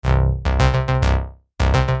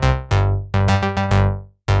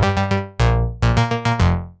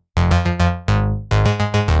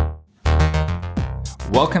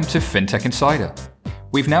Welcome to FinTech Insider.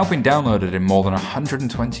 We've now been downloaded in more than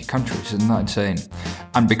 120 countries, isn't that insane?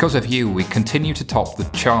 And because of you, we continue to top the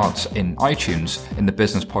charts in iTunes in the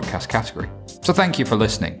business podcast category. So thank you for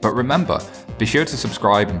listening. But remember, be sure to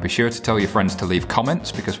subscribe and be sure to tell your friends to leave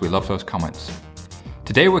comments because we love those comments.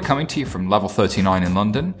 Today we're coming to you from Level 39 in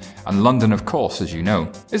London, and London, of course, as you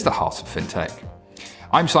know, is the heart of FinTech.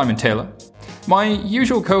 I'm Simon Taylor. My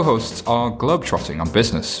usual co-hosts are globetrotting on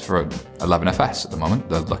business for 11FS at the moment,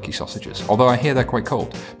 the lucky sausages, although I hear they're quite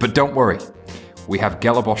cold. But don't worry, we have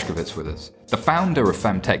Gela Boshkovitz with us, the founder of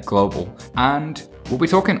FemTech Global, and we'll be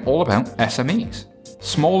talking all about SMEs.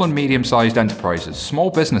 Small and medium-sized enterprises,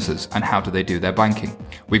 small businesses, and how do they do their banking.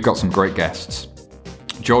 We've got some great guests.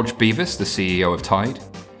 George Beavis, the CEO of Tide,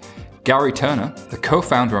 Gary Turner, the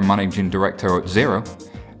co-founder and managing director at Xero,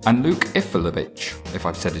 and Luke Ifilovich, if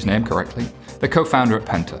I've said his name correctly, the co-founder at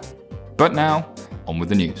Penta. But now, on with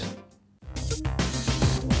the news.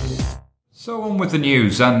 So on with the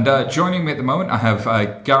news, and joining me at the moment I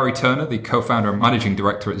have Gary Turner, the co-founder and managing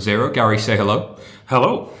director at Xero. Gary, say hello.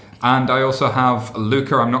 Hello. And I also have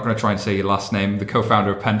Luca, I'm not going to try and say your last name, the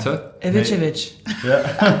co-founder of Penta. Ivicevic.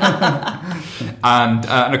 Yeah.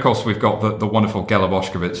 and of course we've got the wonderful Gela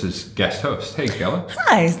Boshkovitz as guest host. Hey Gela.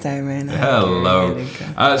 Hi Simon. Hello.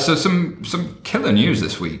 So some killer news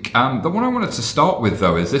this week. The one I wanted to start with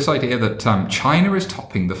though is this idea that China is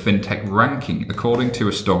topping the FinTech ranking according to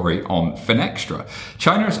a story on FinExtra.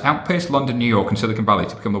 China has outpaced London, New York and Silicon Valley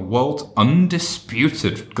to become the world's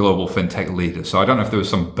undisputed global FinTech leader. So I don't know if there was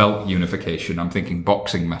some belt unification. I'm thinking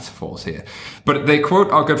boxing metaphors here. But they quote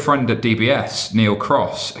our good friend at DBS, Neil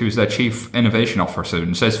Cross, who's their chief innovation officer,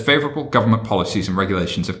 and says favourable government policies and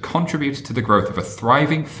regulations have contributed to the growth of a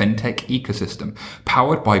thriving fintech ecosystem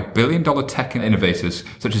powered by billion-dollar tech innovators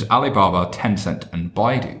such as Alibaba, Tencent, and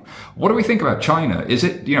Baidu. What do we think about China? Is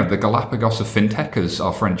it, the Galapagos of fintech, as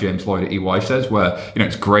our friend James Lloyd at EY says, where,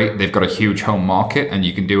 it's great, they've got a huge home market and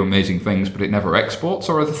you can do amazing things, but it never exports?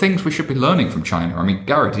 Or are there things we should be learning from China? I mean,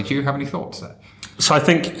 Gary, did you have any thoughts there? So I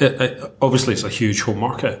think, obviously, it's a huge home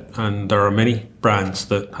market, and there are many brands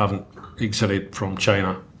that haven't exited from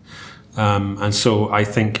China. And so I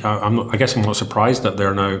think, I guess I'm not surprised that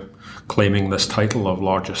they're now claiming this title of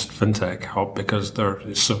largest fintech hub because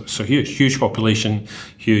they're so huge population,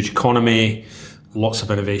 huge economy, lots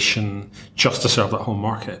of innovation, just to serve that home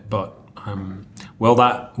market. But will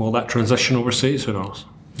that transition overseas? Who knows?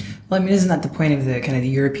 Well, I mean, isn't that the point of the kind of the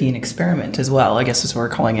European experiment as well? I guess that's what we're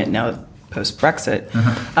calling it now, post-Brexit.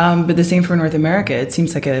 Uh-huh. But the same for North America. It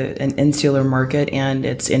seems like an insular market, and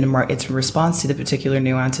it's in response to the particular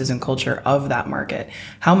nuances and culture of that market.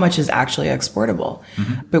 How much is actually exportable?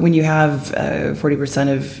 Mm-hmm. But when you have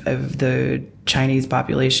 40% of the Chinese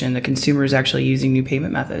population, the consumers actually using new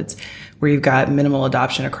payment methods, where you've got minimal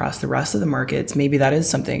adoption across the rest of the markets, maybe that is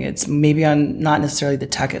something. It's maybe on not necessarily the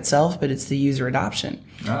tech itself, but it's the user adoption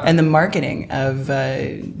and the marketing of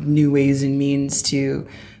new ways and means to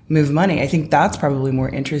move money. I think that's probably more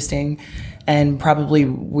interesting, and probably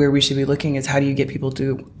where we should be looking is how do you get people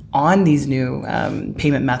to on these new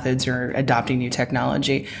payment methods or adopting new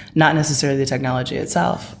technology, not necessarily the technology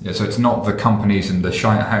itself. Yeah, so it's not the companies and the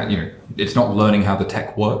China, it's not learning how the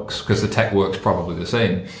tech works, because the tech works probably the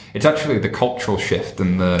same. It's actually the cultural shift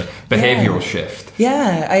and the behavioral shift.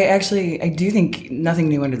 Yeah, I do think nothing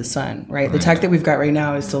new under the sun, right? The tech that we've got right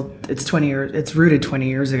now is still, it's rooted 20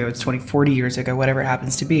 years ago, it's 40 years ago, whatever it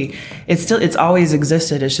happens to be. It's always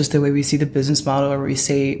existed. It's just the way we see the business model, or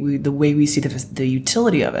the way we see the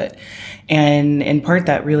utility of it. And in part,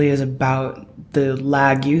 that really is about the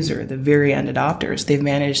lag user, the very end adopters. They've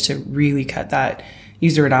managed to really cut that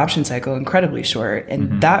user adoption cycle incredibly short,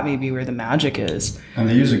 and that may be where the magic is. And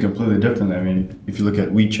they use it completely differently. I mean, if you look at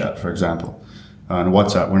WeChat, for example, on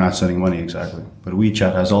WhatsApp, we're not sending money exactly, but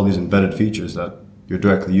WeChat has all these embedded features that you're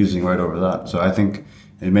directly using right over that. So I think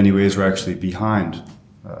in many ways we're actually behind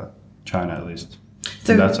China, at least.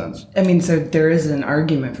 So, in that sense. I mean, so there is an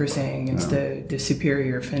argument for saying it's the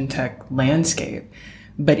superior fintech landscape,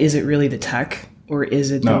 but is it really the tech, or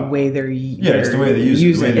is it the way they're it's the way they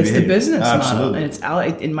use it. It's the business model, and it's all,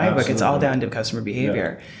 in my book, it's all down to customer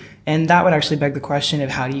behavior. Yeah. And that would actually beg the question of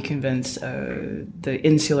how do you convince the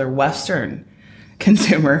insular Western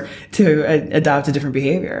consumer to adopt a different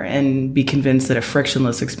behavior and be convinced that a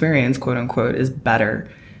frictionless experience, quote unquote, is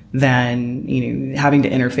better than having to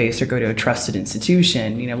interface or go to a trusted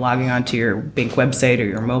institution, logging onto your bank website or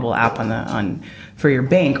your mobile app for your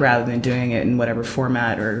bank, rather than doing it in whatever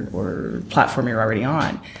format or platform you're already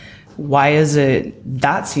on. why is it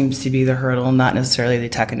that seems to be the hurdle, not necessarily the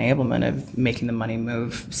tech enablement of making the money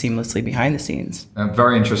move seamlessly behind the scenes? A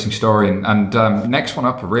very interesting story. And next one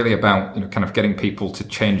up, really about kind of getting people to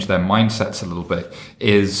change their mindsets a little bit,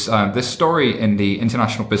 is this story in the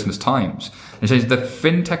International Business Times. It says the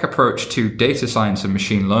FinTech approach to data science and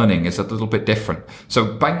machine learning is a little bit different.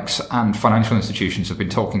 So banks and financial institutions have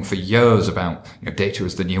been talking for years about data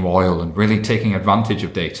as the new oil and really taking advantage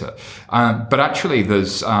of data. But actually,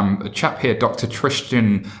 there's a chap here, Dr.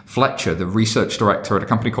 Tristan Fletcher, the research director at a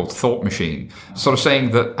company called Thought Machine, sort of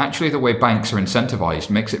saying that actually the way banks are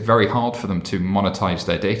incentivized makes it very hard for them to monetize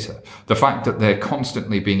their data. The fact that they're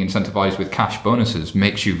constantly being incentivized with cash bonuses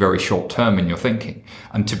makes you very short-term in your thinking.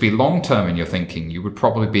 And to be long-term in your thinking, you would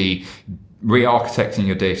probably be re-architecting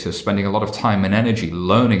your data, spending a lot of time and energy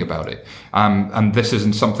learning about it. And this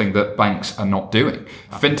isn't something that banks are not doing.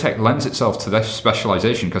 FinTech lends itself to this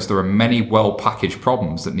specialization because there are many well-packaged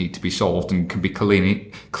problems that need to be solved and can be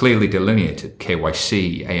clearly delineated.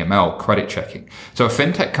 KYC, AML, credit checking. So a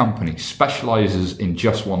FinTech company specializes in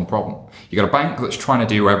just one problem. You got a bank that's trying to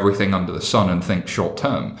do everything under the sun and think short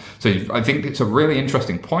term. So I think it's a really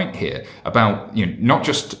interesting point here about not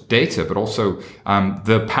just data, but also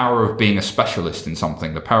the power of being a specialist in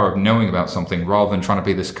something, the power of knowing about something rather than trying to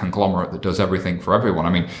be this conglomerate that does everything for everyone. I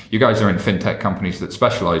mean, you guys are in FinTech companies that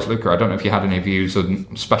specialize. Luca, I don't know if you had any views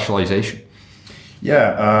on specialization.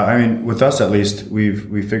 Yeah, I mean, with us at least,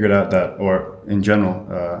 we figured out that, or in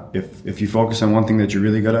general, if you focus on one thing that you're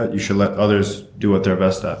really good at, you should let others do what they're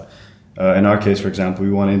best at. In our case, for example,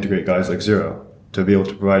 we want to integrate guys like Xero to be able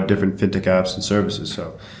to provide different FinTech apps and services.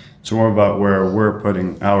 So it's more about where we're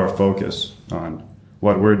putting our focus on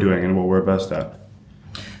what we're doing and what we're best at.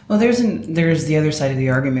 Well, there's the other side of the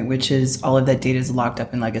argument, which is all of that data is locked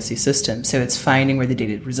up in legacy systems. So it's finding where the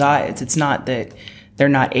data resides. It's not that they're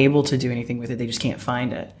not able to do anything with it, they just can't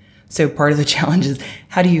find it. So part of the challenge is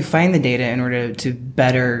how do you find the data in order to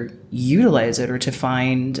better utilize it or to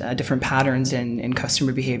find different patterns in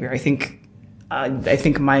customer behavior? I think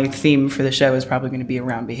my theme for the show is probably going to be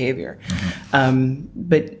around behavior. Mm-hmm.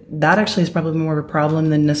 But that actually is probably more of a problem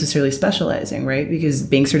than necessarily specializing, right? Because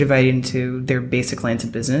banks are divided into their basic lines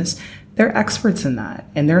of business. They're experts in that,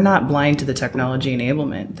 and they're not blind to the technology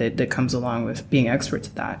enablement that comes along with being experts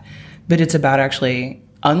at that. But it's about actually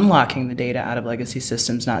unlocking the data out of legacy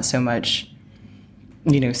systems, not so much,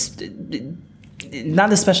 not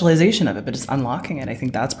the specialization of it, but it's unlocking it. I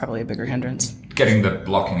think that's probably a bigger hindrance. Getting the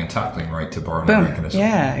blocking and tackling right, to borrow Boom. an Americanism.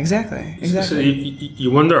 Yeah, exactly. So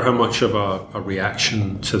you wonder how much of a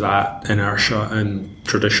reaction to that inertia in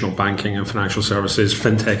traditional banking and financial services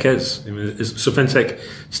FinTech is. I mean, so FinTech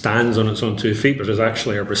stands on its own 2 feet, but is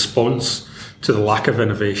actually a response to the lack of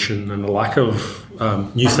innovation and the lack of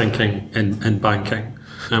new thinking in banking.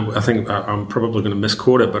 And I think I'm probably going to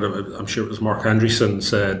misquote it, but I'm sure it was Mark Andreessen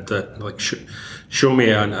said that, show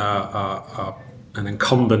me an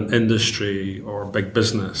incumbent industry or big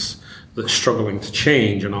business that's struggling to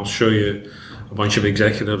change, and I'll show you a bunch of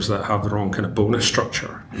executives that have the wrong kind of bonus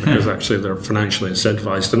structure because actually they're financially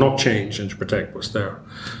incentivized to not change and to protect what's there.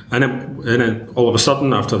 And then all of a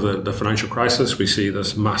sudden, after the financial crisis, we see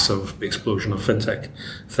this massive explosion of FinTech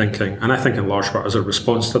thinking, and I think in large part as a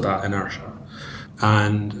response to that inertia.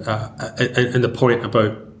 And the point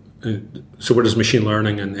about, so where does machine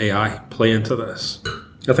learning and AI play into this?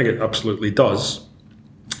 I think it absolutely does,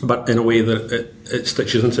 but in a way that it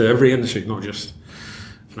stitches into every industry, not just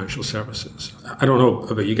financial services. I don't know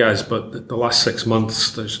about you guys, but the last 6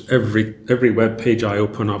 months, there's every web page I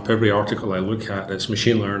open up, every article I look at, it's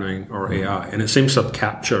machine learning or AI, and it seems to have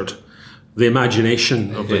captured the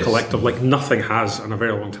imagination of the collective like nothing has in a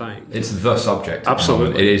very long time. It's the subject.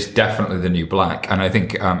 Absolutely. It is definitely the new black. And I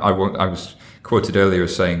think I was quoted earlier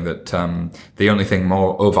as saying that the only thing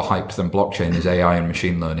more overhyped than blockchain is AI and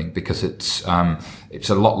machine learning because it's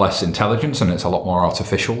a lot less intelligence and it's a lot more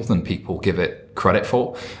artificial than people give it credit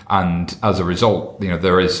for. And as a result,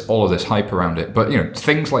 there is all of this hype around it. But,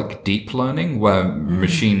 things like deep learning, where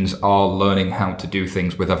machines are learning how to do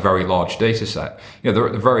things with a very large data set, they're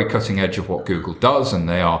at the very cutting edge of what Google does, and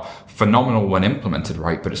they are phenomenal when implemented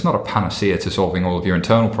right, but it's not a panacea to solving all of your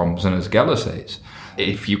internal problems. And as Geller says,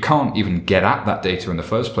 if you can't even get at that data in the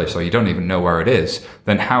first place, or you don't even know where it is,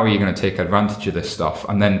 then how are you going to take advantage of this stuff?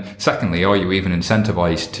 And then secondly, are you even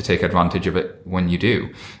incentivized to take advantage of it when you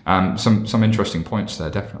do? Some interesting points there,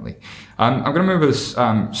 definitely. I'm going to move us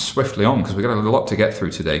swiftly on because we've got a lot to get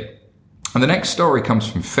through today. And the next story comes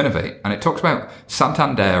from Finovate, and it talks about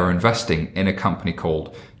Santander investing in a company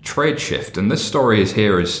called TradeShift. And this story is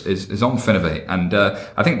on Finovate, and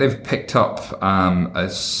I think they've picked up a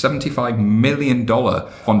 $75 million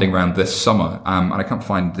funding round this summer, and I can't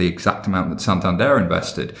find the exact amount that Santander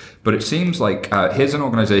invested, but it seems like here's an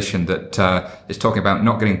organization that is talking about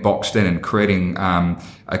not getting boxed in and creating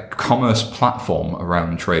a commerce platform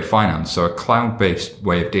around trade finance, so a cloud-based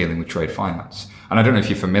way of dealing with trade finance. And I don't know if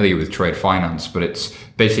you're familiar with trade finance, but it's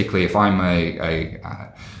basically if I'm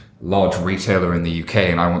a large retailer in the UK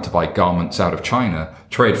and I want to buy garments out of China,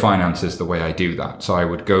 trade finance is the way I do that. So I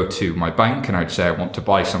would go to my bank and I'd say, I want to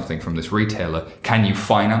buy something from this retailer. Can you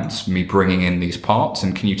finance me bringing in these parts?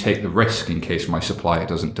 And can you take the risk in case my supplier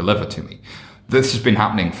doesn't deliver to me? This has been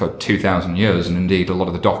happening for 2,000 years, and indeed a lot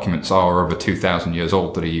of the documents are over 2,000 years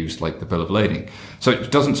old that are used, like the Bill of Lading. So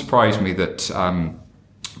it doesn't surprise me that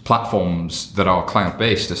platforms that are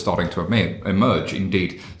cloud-based are starting to emerge.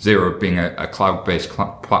 Indeed, Xero being a cloud-based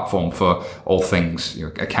platform for all things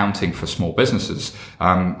accounting for small businesses.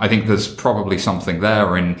 I think there's probably something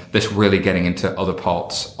there in this really getting into other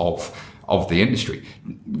parts of the industry.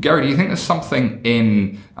 Gary, do you think there's something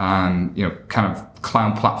in kind of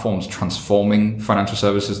cloud platforms transforming financial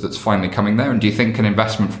services that's finally coming there? And do you think an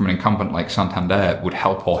investment from an incumbent like Santander would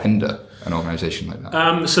help or hinder an organisation like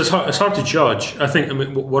that? So it's hard to judge. I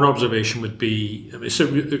think one observation would be,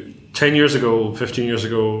 10 years ago, 15 years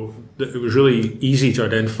ago, it was really easy to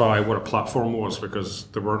identify what a platform was because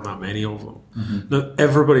there weren't that many of them. Mm-hmm. Now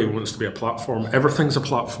everybody wants to be a platform. Everything's a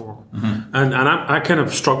platform. Mm-hmm. And I kind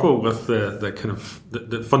of struggle with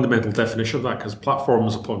the fundamental definition of that, because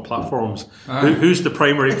platforms upon platforms. Who's the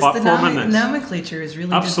primary platform in this? The nomenclature is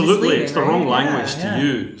really absolutely. It's the wrong language to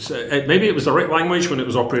use. Maybe it was the right language when it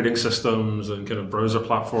was operating systems and kind of browser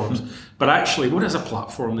platforms. But actually, what is a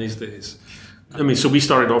platform these days? I mean, so we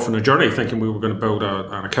started off on a journey thinking we were going to build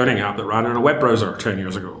an accounting app that ran in a web browser 10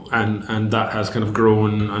 years ago. And that has kind of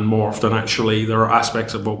grown and morphed. And actually, there are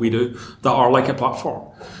aspects of what we do that are like a platform.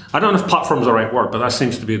 I don't know if platform is the right word, but that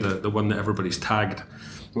seems to be the one that everybody's tagged.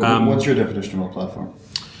 What's your definition of a platform?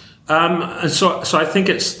 So I think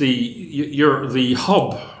it's you're the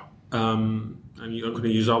hub. I'm going to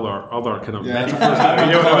use other kind of metaphors.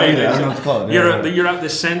 You know what I mean? You're at the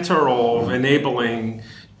center of enabling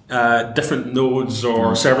different nodes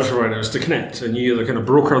or service providers to connect, and you either kind of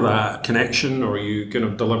broker that connection or you kind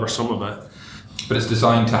of deliver some of it. But it's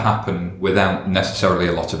designed to happen without necessarily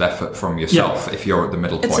a lot of effort from yourself if you're at the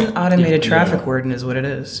middle point. It's an automated traffic warden is what it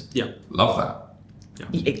is. Yeah. Love that.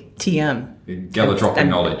 TM. Gala dropping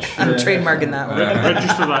knowledge. I'm trademarking that one.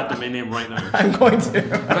 Register that domain name right now. I'm going to.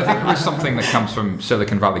 But I think there's something that comes from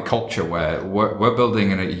Silicon Valley culture where we're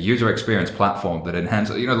building a user experience platform that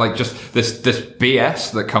enhances, like just this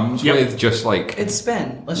BS that comes with just like... It's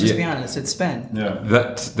spin. Let's just be honest. It's spin. Yeah.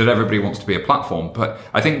 That everybody wants to be a platform. But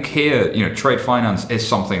I think here, trade finance is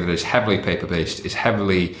something that is heavily paper-based, is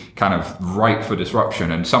heavily kind of ripe for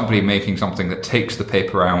disruption. And somebody making something that takes the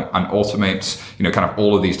paper out and automates, kind of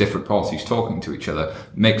all of these different parties talking to each other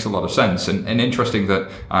makes a lot of sense. And interesting that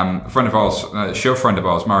a friend of ours, a show friend of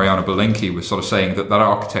ours, Mariana Belinki, was sort of saying that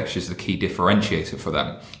architecture is the key differentiator for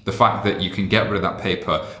them. The fact that you can get rid of that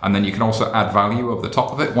paper and then you can also add value over the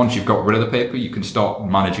top of it. Once you've got rid of the paper, you can start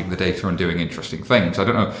managing the data and doing interesting things. I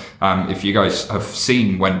don't know if you guys have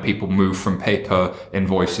seen when people move from paper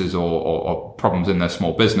invoices or problems in their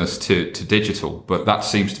small business to digital, but that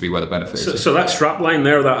seems to be where the benefit is. So that strapline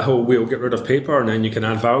there, that whole we'll get rid of paper and then you can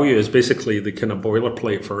add value, is basically the kind of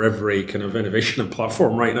boilerplate for every kind of innovation and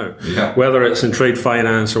platform right now. Yeah. Whether it's in trade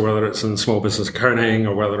finance or whether it's in small business accounting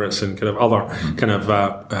or whether it's in kind of other kind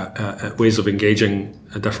of ways of engaging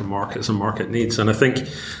different markets and market needs. And I think,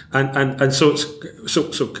 and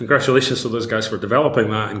so congratulations to those guys for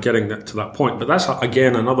developing that and getting that to that point. But that's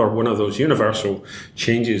again another one of those universal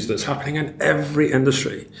changes that's happening in every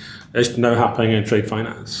industry. It's now happening in trade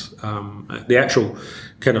finance. The actual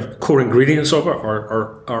kind of core ingredients of it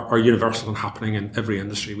are universal and happening in every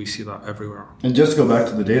industry. We see that everywhere. And just to go back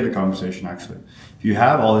to the data conversation, actually, if you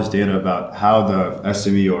have all this data about how the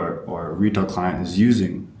SME or retail client is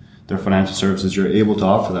using their financial services, you're able to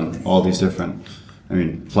offer them all these different,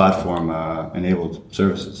 platform-enabled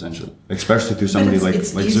services, essentially, especially through somebody like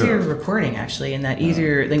easier Xero. Reporting, actually, and that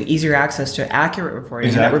easier access to accurate reporting.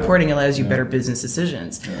 Exactly. And that reporting allows you better business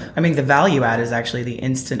decisions. Yeah. The value add is actually the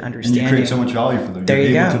instant understanding. And you create so much value for them. There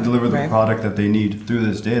you're you able go. to deliver the product that they need through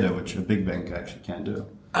this data, which a big bank actually can't do.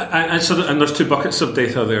 And there's two buckets of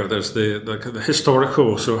data there. There's the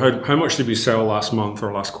historical, so how much did we sell last month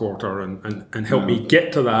or last quarter, and help me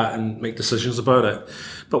get to that and make decisions about it.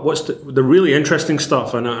 But what's the really interesting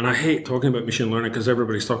stuff, and I hate talking about machine learning because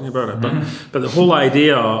everybody's talking about it, but the whole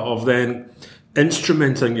idea of then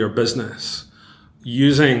instrumenting your business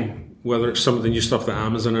using, whether it's some of the new stuff that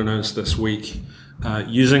Amazon announced this week,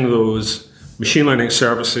 using those machine learning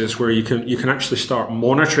services where you can actually start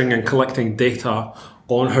monitoring and collecting data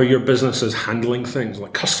on how your business is handling things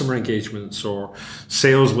like customer engagements or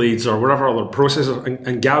sales leads or whatever other processes,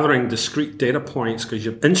 and gathering discrete data points because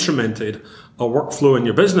you've instrumented a workflow in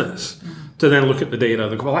your business to then look at the data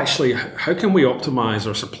and go, well, actually, how can we optimize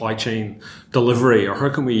our supply chain delivery, or how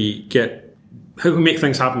can we make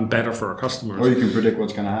things happen better for our customers? Or you can predict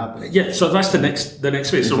what's going to happen. Yeah, so that's the next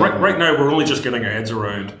phase. So right now we're only just getting our heads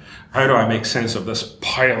around how do I make sense of this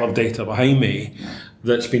pile of data behind me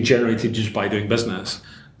that's been generated just by doing business.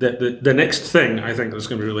 The next thing I think that's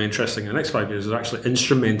going to be really interesting in the next 5 years is actually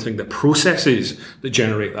instrumenting the processes that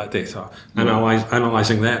generate that data,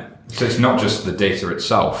 analyzing them. So it's not just the data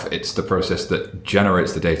itself, it's the process that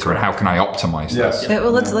generates the data, and how can I optimize this? Yeah,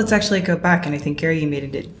 well, let's actually go back, and I think Gary, you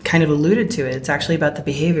made it kind of alluded to it. It's actually about the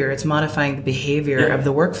behavior. It's modifying the behavior of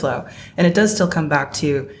the workflow, and it does still come back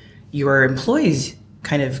to your employees'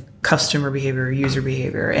 kind of customer behavior, user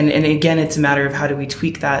behavior, and again, it's a matter of how do we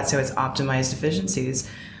tweak that so it's optimized efficiencies.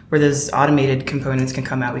 Where those automated components can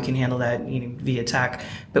come out, we can handle that via tech.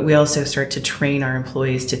 But we also start to train our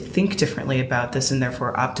employees to think differently about this, and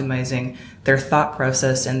therefore optimizing their thought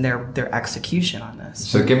process and their execution on this.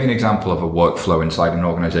 So give me an example of a workflow inside an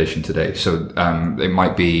organization today. So it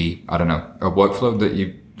might be, I don't know, a workflow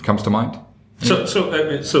that comes to mind? So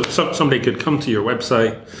somebody could come to your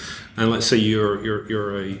website, and let's say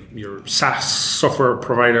you're a SaaS software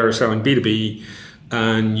provider selling B2B,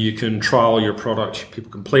 and you can trial your product, people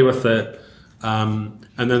can play with it, and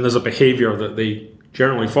then there's a behavior that they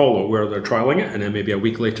generally follow where they're trialing it, and then maybe a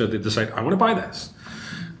week later they decide, I want to buy this.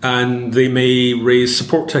 And they may raise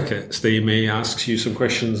support tickets, they may ask you some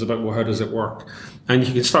questions about, well, how does it work? And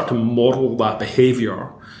you can start to model that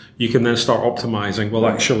behavior. You can then start optimizing, well,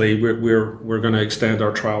 actually, we're going to extend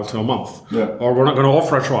our trial to a month, or we're not going to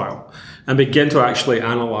offer a trial, and begin to actually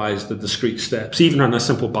analyze the discrete steps, even on a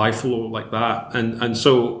simple buy flow like that. And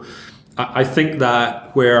so I think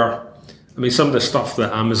that some of the stuff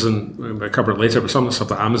that Amazon, we'll cover it later, but some of the stuff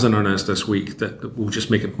that Amazon announced this week that will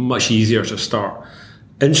just make it much easier to start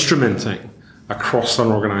instrumenting across an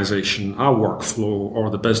organization, a workflow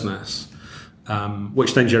or the business,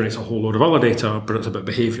 which then generates a whole load of other data, but it's about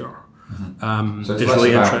behavior. So it's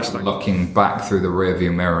really interesting. Looking back through the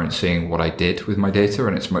rearview mirror and seeing what I did with my data,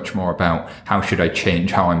 and it's much more about how should I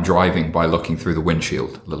change how I'm driving by looking through the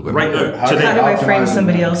windshield a little bit more. Now, how do I frame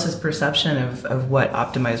somebody else's perception of what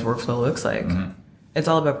optimized workflow looks like? It's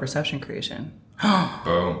all about perception creation.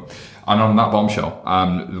 Boom. And on that bombshell,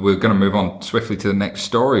 we're going to move on swiftly to the next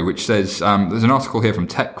story, which says there's an article here from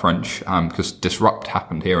TechCrunch, because Disrupt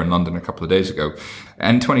happened here in London a couple of days ago.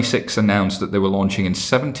 N26 announced that they were launching in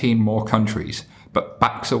 17 more countries, but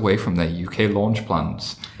backs away from their UK launch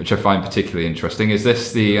plans, which I find particularly interesting. Is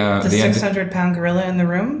this the 600-pound gorilla in the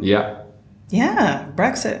room? Yeah. Yeah,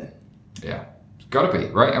 Brexit. Yeah, it's got to be,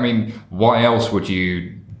 right? I mean, why else would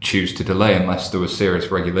you choose to delay unless there was serious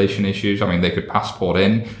regulation issues? I mean, they could passport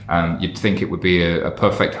in. You'd think it would be a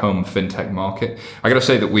perfect home FinTech market. I got to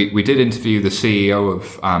say that we did interview the CEO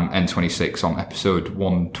of N26 on episode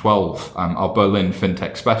 112, our Berlin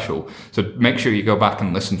FinTech special. So make sure you go back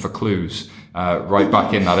and listen for clues right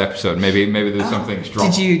back in that episode. Maybe there's some things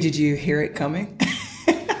dropped. Did you hear it coming?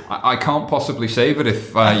 I can't possibly say, but if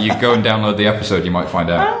you go and download the episode, you might find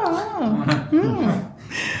out.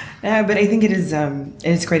 But I think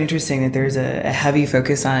it's quite interesting that there's a heavy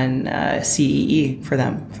focus on CEE for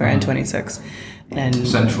them, for N26. And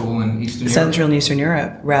Central and Eastern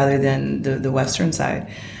Europe, rather than the Western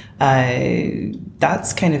side.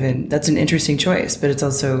 That's an interesting choice, but it's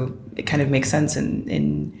also, it kind of makes sense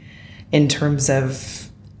in terms of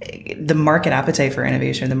the market appetite for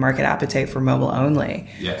innovation, the market appetite for mobile only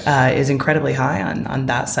is incredibly high on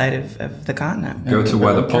that side of the continent. Go to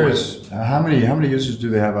where the pull is. How many users do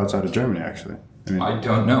they have outside of Germany, actually? I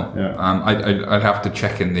don't know. Yeah. I'd have to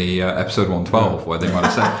check in the episode 112 where they might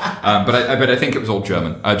have said. But I think it was all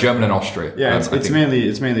German. German and Austria. Yeah, it's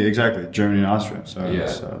mainly exactly Germany and Austria. So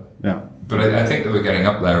it's, But I think that we're getting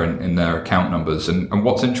up there in their account numbers. And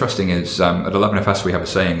what's interesting is at 11FS we have a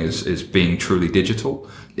saying is being truly digital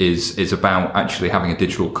is about actually having a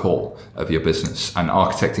digital core of your business and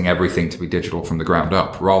architecting everything to be digital from the ground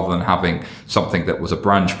up, rather than having something that was a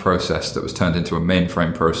branch process that was turned into a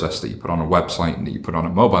mainframe process that you put on a website and that you put on a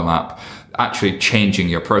mobile app, actually changing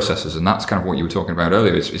your processes. And that's kind of what you were talking about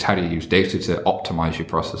earlier, is how do you use data to optimize your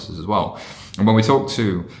processes as well. And when we talked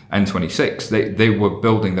to N26, they were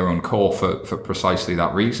building their own core for precisely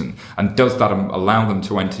that reason. And does that allow them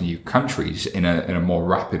to enter new countries in a more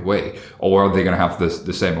rapid way? Or are they going to have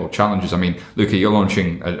the same old challenges? I mean, Luca, you're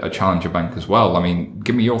launching a challenger bank as well. I mean,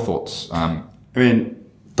 give me your thoughts.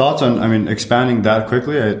 Thoughts on, expanding that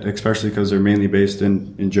quickly, especially because they're mainly based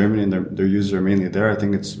in Germany and their users are mainly there. I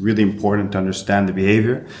think it's really important to understand the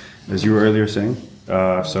behavior, as you were earlier saying.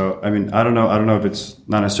 I don't know if it's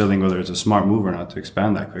not necessarily whether it's a smart move or not to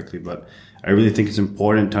expand that quickly, but I really think it's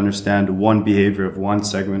important to understand one behavior of one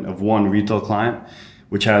segment of one retail client,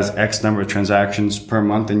 which has X number of transactions per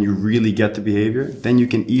month, and you really get the behavior. Then you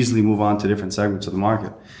can easily move on to different segments of the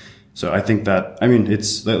market. So I think that,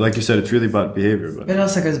 it's like you said, it's really about behavior. But it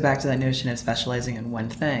also goes back to that notion of specializing in one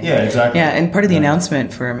thing. Yeah, exactly. Yeah, and part of the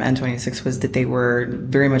announcement from N26 was that they were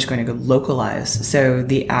very much going to go localize. So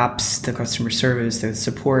the apps, the customer service, the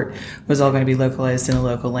support was all going to be localized in a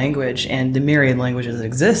local language, and the myriad languages that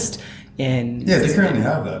exist in... Yeah, they currently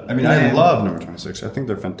have that. I love number 26. I think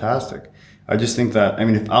they're fantastic. I just think that,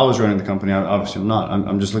 if I was running the company, obviously I'm not.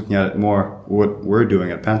 I'm just looking at it more what we're doing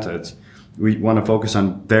at Penta. We want to focus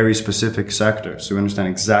on very specific sectors so we understand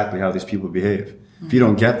exactly how these people behave. Mm-hmm. If you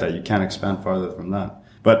don't get that, you can't expand farther from that.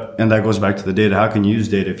 And that goes back to the data. How can you use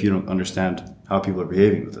data if you don't understand how people are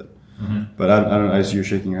behaving with it? Mm-hmm. But I don't know, as you're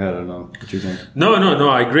shaking your head, I don't know what you think. No,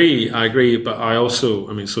 I agree. But I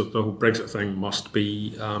also, so the whole Brexit thing must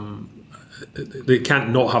be... they can't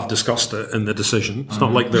not have discussed it in the decision. It's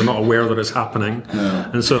not like they're not aware that it's happening. No.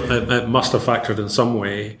 And so it must have factored in some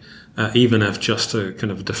way, even if just to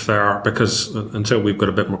kind of defer, because until we've got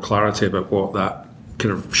a bit more clarity about what that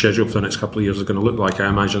kind of schedule for the next couple of years is going to look like, I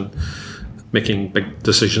imagine making big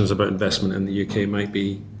decisions about investment in the UK might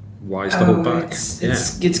be wise to hold back.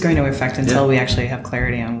 It's going to affect until we actually have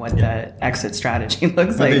clarity on what the exit strategy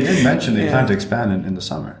looks like. They did mention they plan to expand in the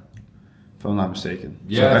summer, if I'm not mistaken.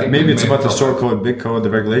 Yeah, so maybe it's about the store code, big code, the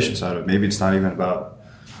regulation side of it. Maybe it's not even about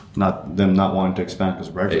not wanting to expand because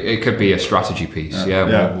of Brexit. It could be a strategy piece.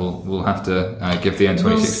 Yeah. We'll have to give the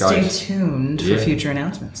N26 guys. Stay tuned for future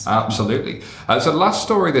announcements. Absolutely. So the last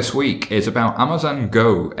story this week is about Amazon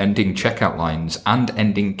Go ending checkout lines and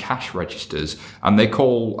ending cash registers, and they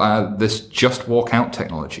call this just walk out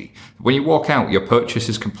technology. When you walk out, your purchase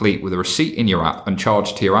is complete with a receipt in your app and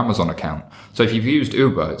charged to your Amazon account. So if you've used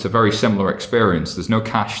Uber, it's a very similar experience. There's no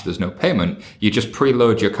cash, there's no payment. You just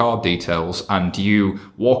preload your card details and you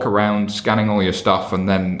walk around scanning all your stuff, and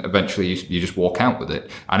then eventually you just walk out with it,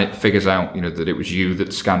 and it figures out that it was you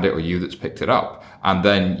that scanned it or you that's picked it up, and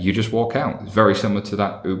then you just walk out. It's very similar to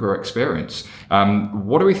that Uber experience.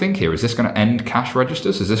 What do we think here? Is this going to end cash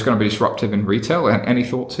registers? Is this going to be disruptive in retail? Any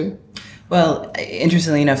thoughts here? Well,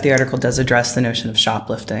 interestingly enough, the article does address the notion of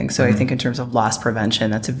shoplifting. So I think in terms of loss prevention,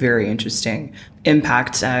 that's a very interesting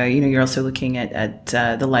impact. You're also looking at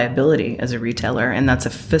the liability as a retailer, and that's a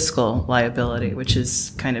fiscal liability, which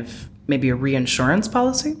is kind of maybe a reinsurance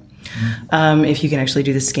policy. If you can actually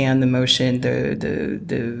do the scan, the motion,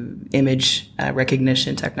 the image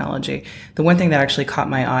recognition technology. The one thing that actually caught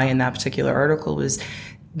my eye in that particular article was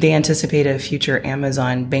they anticipate a future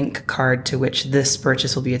Amazon bank card to which this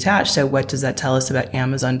purchase will be attached. So what does that tell us about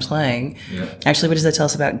Amazon playing? Yeah. Actually, what does that tell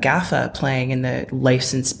us about GAFA playing in the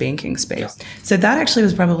licensed banking space? Yeah. So that actually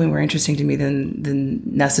was probably more interesting to me than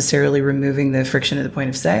necessarily removing the friction at the point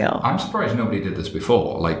of sale. I'm surprised nobody did this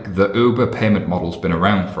before. Like, the Uber payment model's been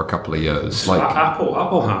around for a couple of years. Like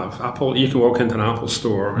Apple, you can walk into an Apple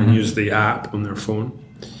store and use the app on their phone.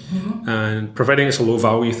 Mm-hmm. And providing it's a low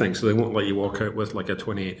value thing, so they won't let you walk out with like a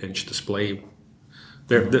 28-inch display.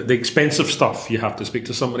 The expensive stuff you have to speak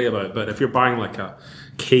to somebody about, but if you're buying like a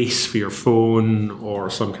case for your phone or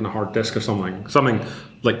some kind of hard disk or something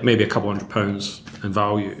like maybe a couple £100 in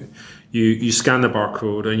value, you scan the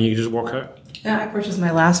barcode and you just walk out. Yeah, I purchased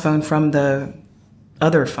my last phone from the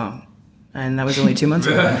other phone. And that was only 2 months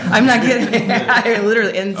ago. I'm not kidding. I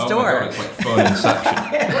literally in store. Oh my God, it's like phone inception.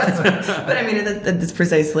 But that's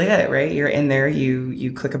precisely it, right? You're in there,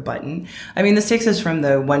 you click a button. This takes us from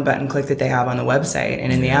the one button click that they have on the website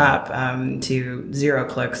and in the app to 0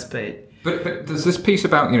 clicks, But there's this piece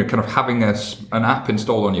about kind of having an app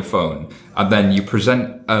installed on your phone, and then you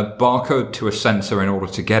present a barcode to a sensor in order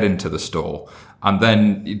to get into the store, and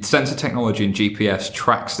then sensor technology and GPS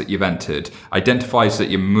tracks that you've entered, identifies that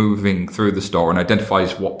you're moving through the store, and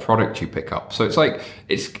identifies what product you pick up. So it's like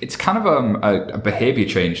it's kind of a behavior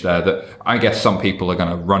change there that I guess some people are going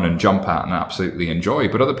to run and jump at and absolutely enjoy,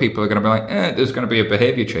 but other people are going to be like, there's going to be a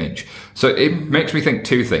behavior change. So it makes me think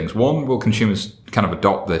two things. One, will consumers kind of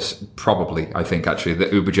adopt this? Probably. I think actually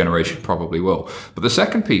the Uber generation probably will. But the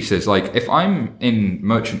second piece is like, if I'm in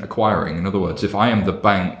merchant acquiring, in other words, if I am the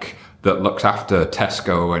bank that looks after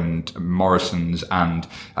Tesco and Morrison's and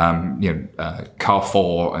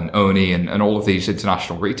Carrefour and Oni and all of these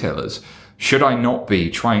international retailers, should I not be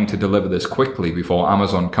trying to deliver this quickly before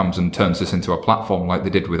Amazon comes and turns this into a platform like they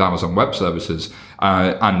did with Amazon Web Services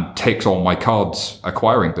and takes all my cards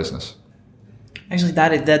acquiring business? Actually,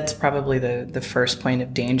 that's probably the first point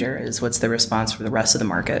of danger is what's the response for the rest of the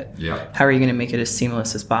market? Yeah. How are you going to make it as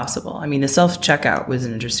seamless as possible? I mean, the self-checkout was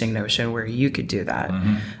an interesting notion where you could do that.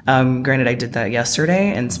 Granted, I did that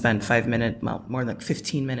yesterday and spent more than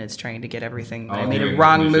 15 minutes trying to get everything. I made a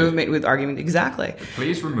wrong movement with argument. Exactly.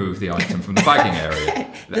 Please remove the item from the bagging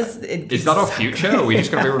area. Is that our future? Are we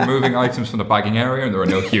just going to be removing items from the bagging area and there are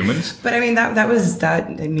no humans? But I mean, that was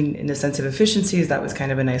in the sense of efficiencies, that was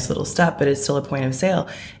kind of a nice little step, but it's still a point of sale.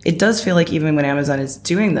 It does feel like even when Amazon is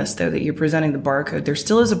doing this, though, that you're presenting the barcode, there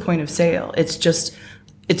still is a point of sale.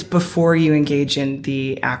 It's before you engage in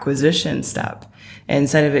the acquisition step. And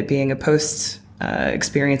instead of it being a post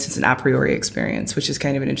experience, it's an a priori experience, which is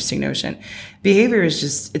kind of an interesting notion. Behavior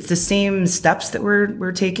is it's the same steps that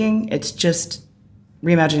we're taking. It's just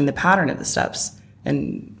reimagining the pattern of the steps.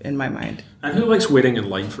 In my mind. And who likes waiting in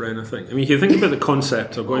line for anything? I mean, if you think about the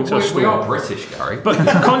concept of going to a store... We are British, Gary. But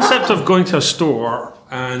the concept of going to a store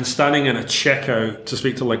and standing in a checkout to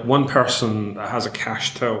speak to like one person that has a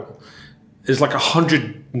cash till is like a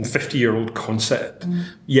 150-year-old concept.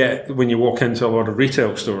 Yet, when you walk into a lot of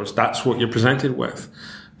retail stores, that's what you're presented with.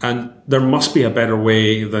 And there must be a better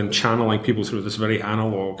way than channeling people through this very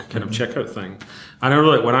analog kind of checkout thing. And I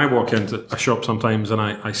know that when I walk into a shop sometimes and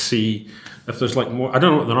I see if there's like more, I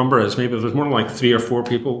don't know what the number is, maybe if there's more than like 3 or 4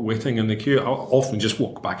 people waiting in the queue, I'll often just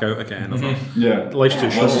walk back out again. Life's too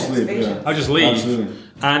short. I'll just leave. Absolutely.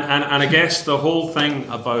 And I guess the whole thing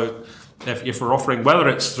about if we're offering, whether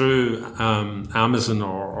it's through Amazon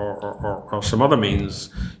or some other means,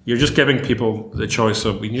 you're just giving people the choice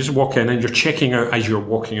of, you just walk in and you're checking out as you're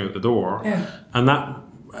walking out the door. Yeah. And that,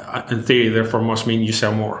 in theory, therefore must mean you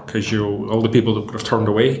sell more because all the people that would have turned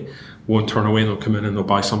away won't turn away and they'll come in and they'll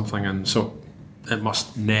buy something. And so it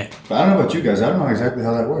must net. But I don't know about you guys. I don't know exactly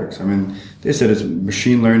how that works. I mean, they said it's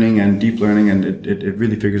machine learning and deep learning, and it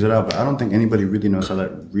really figures it out. But I don't think anybody really knows how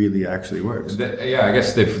that really actually works. I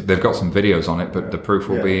guess they've got some videos on it, but the proof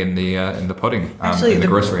will be in the pudding, actually, in the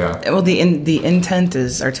grocery aisle. Well, the intent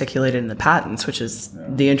is articulated in the patents, which is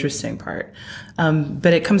the interesting part.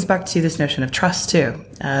 But it comes back to this notion of trust too,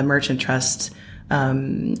 merchant trust.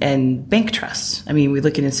 And bank trust. I mean, we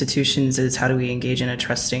look at institutions as how do we engage in a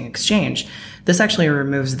trusting exchange. This actually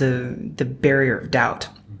removes the barrier of doubt.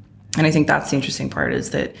 And I think that's the interesting part,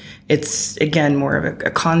 is that it's, again, more of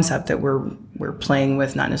a concept that we're playing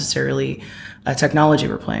with, not necessarily a technology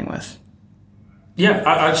we're playing with.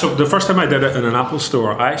 Yeah, so the first time I did it in an Apple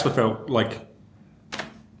store, I actually felt like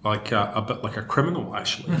a bit like a criminal,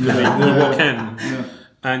 actually. You walk in...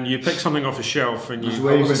 And you pick something off a shelf and you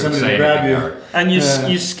waiting for somebody to grab you. And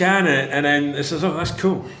you scan it and then it says, oh, that's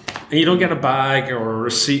cool. And you don't get a bag or a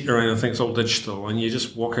receipt or anything, it's all digital. And you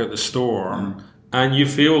just walk out the store and you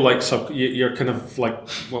feel like you're kind of like,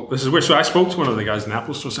 well, this is weird. So I spoke to one of the guys in the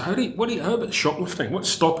Apple store. So how about shoplifting? What's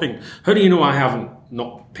stopping? How do you know I haven't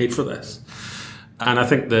not paid for this? And I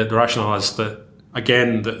think the rationale is that,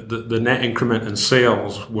 again, the net increment in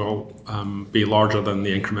sales will be larger than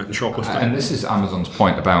the increment in shoplifting. And this is Amazon's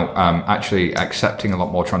point about actually accepting a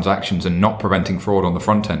lot more transactions and not preventing fraud on the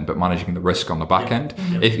front end, but managing the risk on the back end.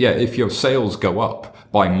 If your sales go up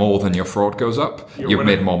by more than your fraud goes up, you've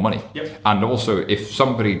made more money. And also, if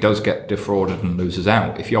somebody does get defrauded and loses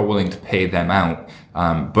out, if you're willing to pay them out,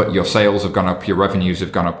 but your sales have gone up, your revenues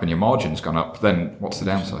have gone up, and your margins gone up, then what's the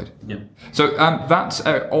downside? So that's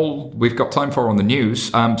all we've got time for on the news.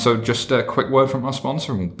 So just a quick word from our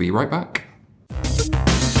sponsor, and we'll be right back.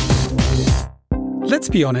 Let's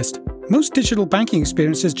be honest, most digital banking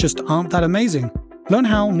experiences just aren't that amazing. Learn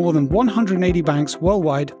how more than 180 banks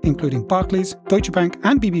worldwide, including Barclays, Deutsche Bank,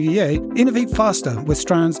 and BBVA, innovate faster with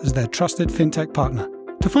Strands as their trusted FinTech partner.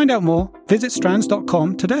 To find out more, visit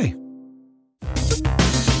strands.com today.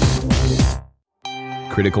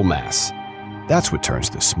 Critical mass. That's what turns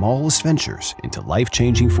the smallest ventures into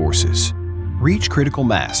life-changing forces. Reach critical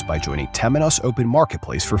mass by joining Temenos Open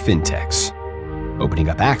Marketplace for FinTechs. opening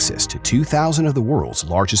up access to 2,000 of the world's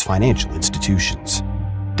largest financial institutions.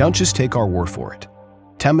 Don't just take our word for it.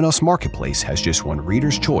 Temenos Marketplace has just won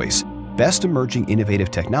Reader's Choice Best Emerging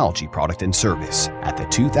Innovative Technology Product and Service at the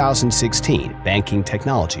 2016 Banking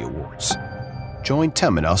Technology Awards. Join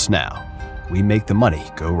Temenos now. We make the money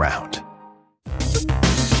go round.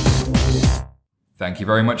 Thank you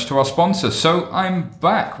very much to our sponsors. So I'm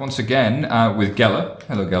back once again with Gela.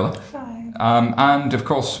 Hello, Gela. Hi. And of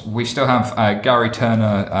course, we still have Gary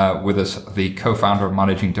Turner with us, the co-founder and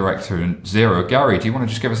managing director in Xero. Gary, do you want to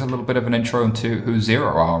just give us a little bit of an intro into who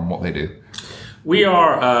Xero are and what they do? We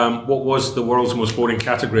are what was the world's most boring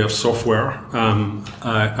category of software,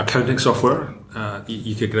 accounting software.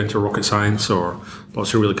 You could get into rocket science or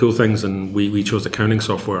lots of really cool things, and we chose accounting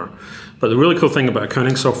software. But the really cool thing about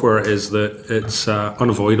accounting software is that it's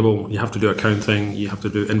unavoidable. You have to do accounting, you have to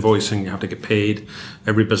do invoicing, you have to get paid.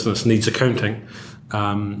 Every business needs accounting.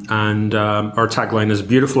 And our tagline is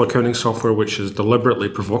beautiful accounting software, which is deliberately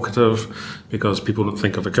provocative because people don't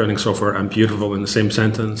think of accounting software and beautiful in the same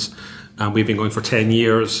sentence. And we've been going for 10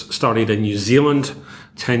 years, started in New Zealand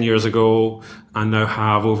 10 years ago, and now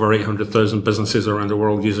have over 800,000 businesses around the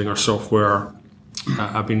world using our software.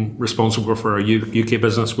 I've been responsible for our UK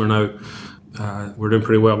business. We're doing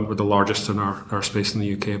pretty well. We're the largest in our space in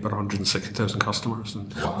the UK, about 160,000 customers,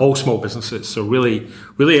 and all small businesses. So really,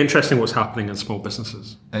 really interesting what's happening in small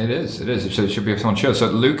businesses. It is. It should be a fun show. So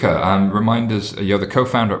Luca, remind us, you're the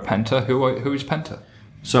co-founder at Penta. Who is Penta?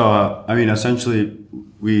 So, essentially,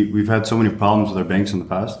 we've had so many problems with our banks in the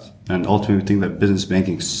past, and ultimately we think that business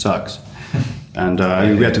banking sucks. And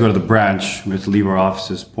we had to go to the branch, we had to leave our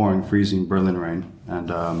offices, pouring, freezing Berlin rain,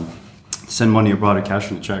 and send money abroad or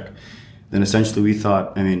cash in a check. Then essentially we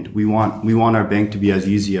thought, we want our bank to be as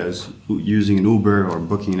easy as using an Uber or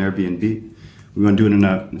booking an Airbnb. We want to do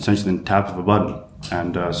it essentially in the tap of a button.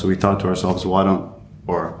 And so we thought to ourselves, why don't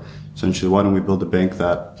we build a bank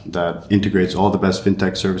that integrates all the best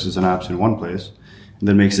FinTech services and apps in one place, and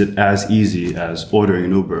then makes it as easy as ordering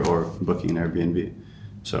an Uber or booking an Airbnb.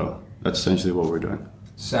 So that's essentially what we're doing.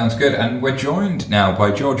 Sounds good. And we're joined now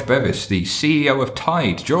by George Bevis, the CEO of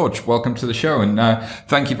Tide. George, welcome to the show, and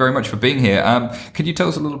thank you very much for being here. Could you tell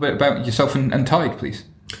us a little bit about yourself and Tide, please?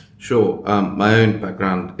 Sure. My own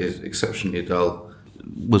background is exceptionally dull.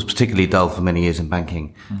 Was particularly dull for many years in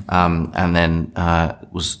banking, and then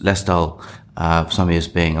was less dull for some years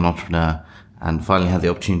being an entrepreneur, and finally had the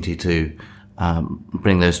opportunity to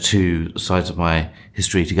bring those two sides of my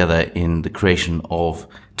history together in the creation of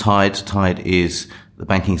Tide. Tide is the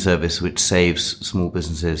banking service which saves small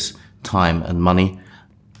businesses time and money.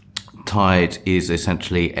 Tide is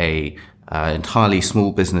essentially a entirely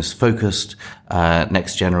small business focused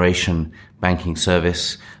next generation banking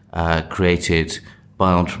service created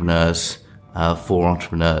by entrepreneurs for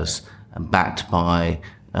entrepreneurs and backed by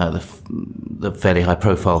the fairly high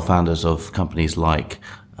profile founders of companies like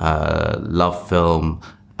Love Film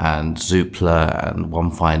and Zoopla and One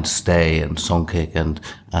Fine Stay and Songkick and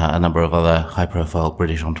a number of other high-profile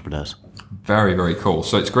British entrepreneurs. Very, very cool.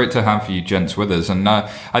 So it's great to have you gents with us. And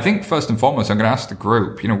I think first and foremost, I'm going to ask the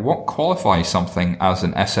group, what qualifies something as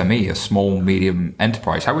an SME, a small, medium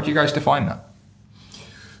enterprise? How would you guys define that?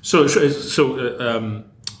 So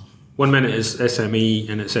 1 minute is SME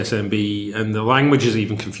and it's SMB, and the language is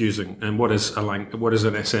even confusing. And what is an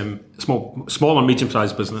small or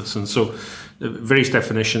medium-sized business? And so various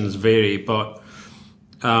definitions vary, but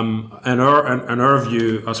in our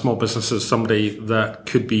view, a small business is somebody that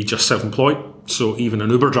could be just self-employed. So even an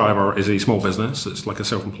Uber driver is a small business. It's like a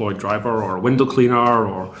self-employed driver or a window cleaner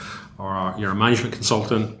or you're a management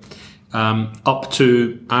consultant. Up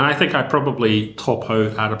to, and I think I probably top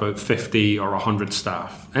out at about 50 or 100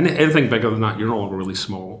 staff. And anything bigger than that, you're no longer really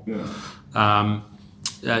small. Yeah.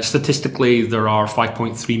 Statistically, there are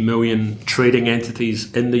 5.3 million trading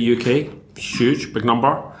entities in the UK. Huge, big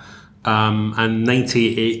number. And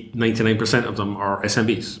 99% of them are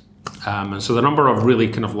SMEs. And so the number of really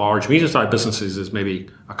kind of large, medium-sized businesses is maybe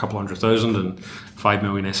a couple 100,000 and 5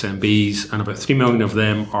 million SMBs, and about 3 million of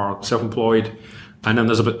them are self-employed. And then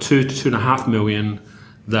there's about 2 to 2.5 million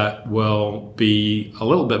that will be a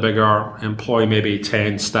little bit bigger, employ maybe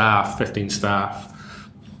 10 staff, 15 staff,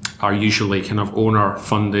 are usually kind of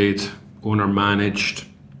owner-funded, owner-managed,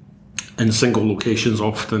 in single locations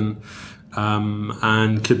often,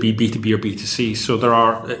 and could be B2B or B2C. So there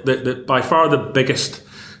are, by far the biggest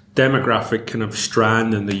demographic kind of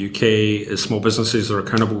strand in the UK is small businesses that are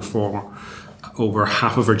accountable for over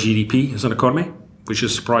half of our GDP as an economy, which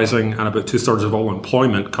is surprising, and about 2/3 of all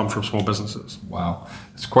employment come from small businesses. Wow,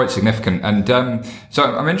 it's quite significant. And so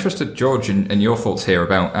I'm interested, George, in your thoughts here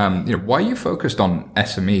about why you focused on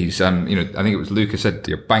SMEs. I think it was Luca said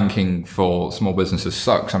banking for small businesses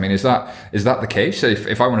sucks. I mean, is that the case?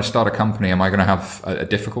 If I want to start a company, am I going to have a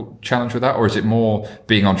difficult challenge with that, or is it more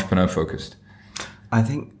being entrepreneur focused? I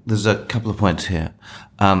think there's a couple of points here.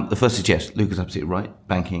 The first is, yes, Luca's absolutely right.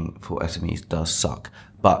 Banking for SMEs does suck.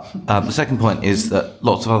 But the second point is that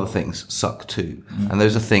lots of other things suck too. And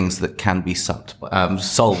those are things that can be solved. They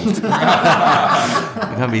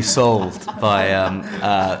can be solved by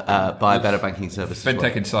a better banking service.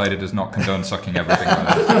 FinTech Insider does not condone sucking everything.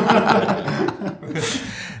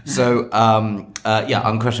 So,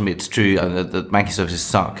 unquestionably, it's true. The banking services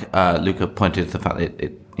suck. Luca pointed to the fact that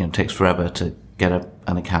it takes forever to get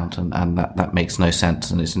an account, and that makes no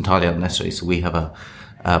sense, and it's entirely unnecessary. So we have a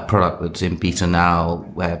product that's in beta now,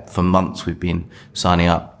 where for months we've been signing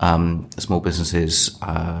up small businesses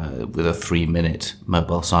with a 3-minute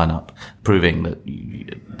mobile sign-up, proving that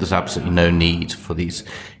there's absolutely no need for these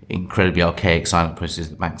incredibly archaic sign-up processes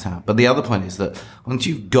that banks have. But the other point is that once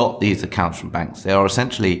you've got these accounts from banks, they are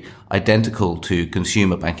essentially identical to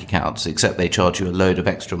consumer bank accounts, except they charge you a load of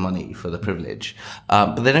extra money for the privilege.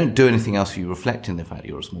 But they don't do anything else for you, reflecting the fact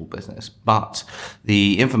you're a small business. But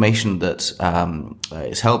the information that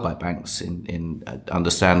is held by banks in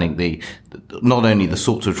understanding not only the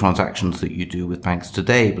sorts of transactions that you do with banks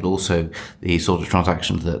today, but also the sort of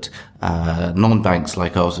transactions that non-banks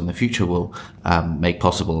like ours in the future will make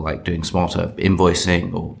possible, like doing smarter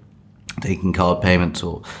invoicing or taking card payments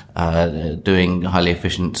or doing highly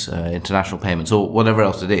efficient international payments or whatever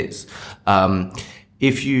else it is.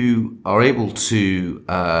 If you are able to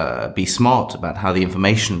be smart about how the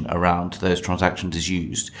information around those transactions is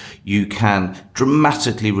used, you can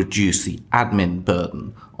dramatically reduce the admin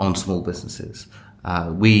burden on small businesses.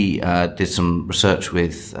 We did some research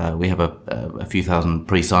with, we have a few thousand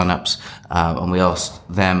pre-sign-ups, and we asked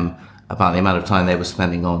them about the amount of time they were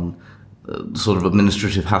spending on sort of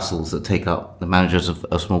administrative hassles that take up the managers of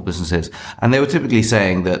small businesses. And they were typically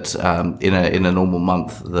saying that in a normal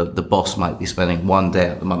month, the boss might be spending 1 day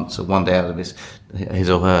out of the month, so 1 day out of his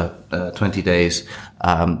or her 20 days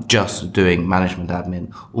just doing management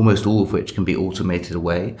admin, almost all of which can be automated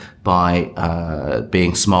away by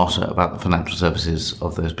being smarter about the financial services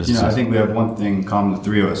of those businesses. I think we have one thing in common, the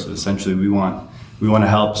three of us. Essentially, we want to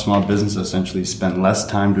help small businesses essentially spend less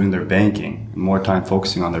time doing their banking and more time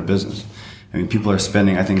focusing on their business. I mean, people are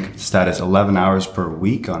spending, I think, status 11 hours per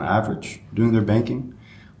week on average doing their banking,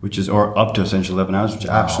 or up to essentially 11 hours, which is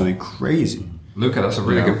absolutely crazy. Luca, that's a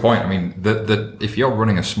really good point. I mean, if you're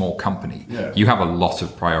running a small company, you have a lot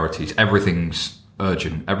of priorities. Everything's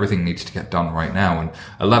urgent. Everything needs to get done right now, and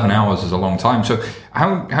 11 hours is a long time. So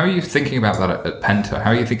how are you thinking about that at Penta?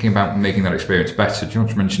 How are you thinking about making that experience better?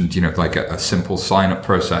 George mentioned, like a simple sign-up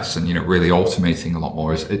process and, really automating a lot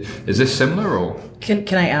more. Is this similar, or? Can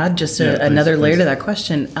I add just another layer to that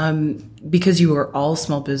question? Because you are all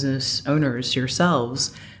small business owners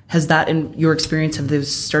yourselves, has that, in your experience, have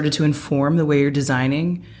those started to inform the way you're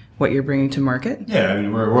designing what you're bringing to market? Yeah, I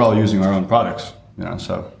mean, we're all using our own products,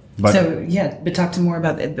 so... But talk to more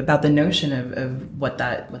about the notion of what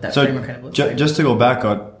that framework kind of looks like. Just to go back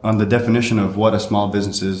on the definition of what a small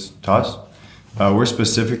business is to us, we're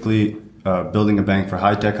specifically building a bank for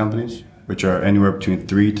high-tech companies, which are anywhere between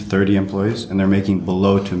 3 to 30 employees, and they're making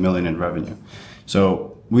below $2 million in revenue.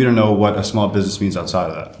 So we don't know what a small business means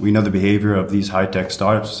outside of that. We know the behavior of these high-tech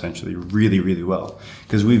startups essentially really, really well,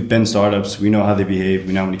 because we've been startups. We know how they behave.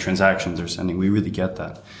 We know how many transactions they're sending. We really get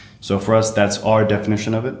that. So for us, that's our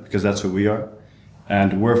definition of it, because that's who we are.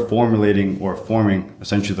 And we're formulating or forming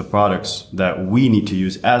essentially the products that we need to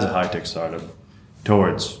use as a high-tech startup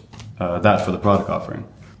towards that for the product offering.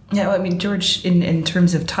 Yeah, well, I mean, George, in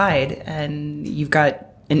terms of Tide, and you've got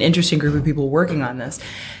an interesting group of people working on this,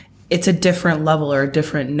 it's a different level or a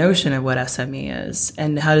different notion of what SME is.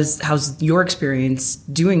 And how's your experience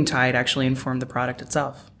doing Tide actually inform the product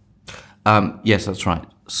itself? Yes, that's right.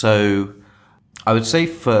 So I would say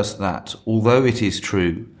first that although it is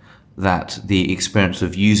true that the experience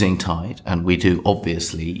of using Tide, and we do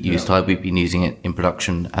obviously use Tide, we've been using it in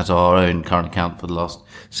production as our own current account for the last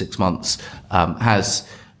 6 months, has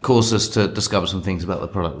caused us to discover some things about the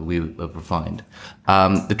product that we have refined.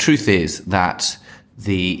 The truth is that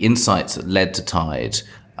the insights that led to Tide,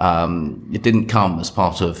 it didn't come as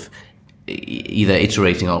part of either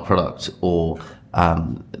iterating our product or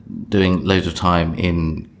doing loads of time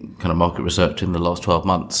in kind of market research in the last 12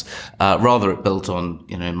 months. Rather, it built on,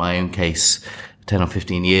 in my own case, 10 or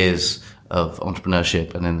 15 years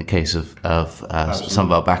entrepreneurship, and in the case of some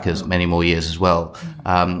of our backers, many more years as well,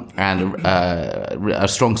 and a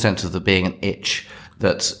strong sense of there being an itch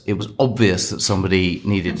that it was obvious that somebody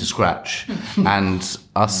needed to scratch, and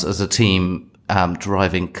us as a team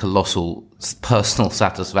deriving colossal personal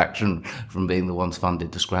satisfaction from being the ones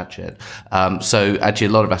funded to scratch it. So actually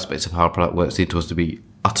a lot of aspects of how our product works seem to us to be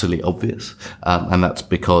utterly obvious. And that's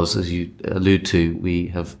because, as you allude to, we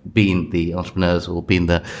have been the entrepreneurs or been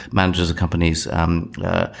the managers of companies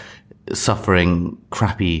suffering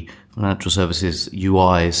crappy financial services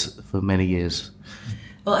UIs for many years.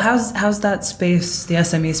 Well, how's that space, the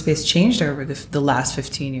SME space, changed over the last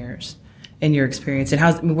 15 years in your experience?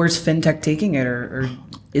 And where's FinTech taking it, or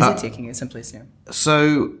is it taking it someplace new?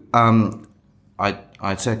 So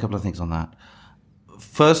I'd say a couple of things on that.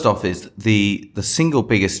 First off is the single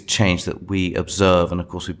biggest change that we observe, and of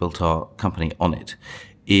course we built our company on it,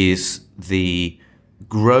 is the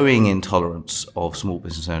growing intolerance of small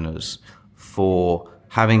business owners for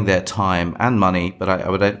having their time and money, but I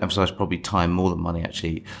would emphasize probably time more than money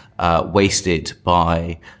actually, wasted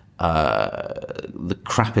by the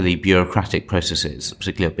crappily bureaucratic processes,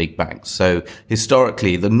 particularly at big banks. So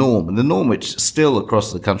historically, the norm which still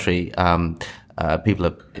across the country people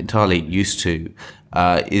are entirely used to,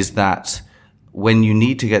 is that when you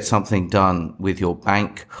need to get something done with your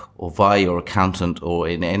bank or via your accountant or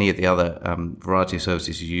in any of the other variety of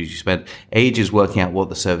services you use, you spend ages working out what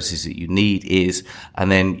the services that you need is, and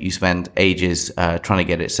then you spend ages trying to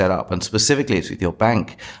get it set up. And specifically, it's with your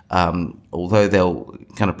bank. Although they'll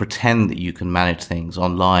kind of pretend that you can manage things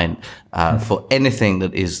online for anything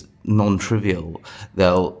that is non-trivial,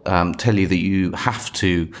 they'll tell you that you have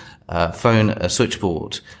to phone a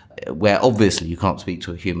switchboard where obviously you can't speak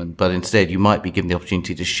to a human, but instead you might be given the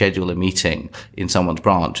opportunity to schedule a meeting in someone's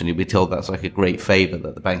branch, and you'll be told that's like a great favor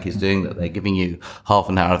that the bank is doing, that they're giving you half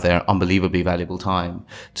an hour of their unbelievably valuable time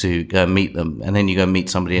to go and meet them. And then you go and meet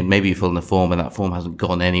somebody and maybe you fill in a form and that form hasn't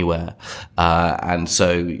gone anywhere. And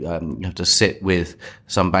so you have to sit with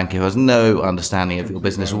some banker who has no understanding of your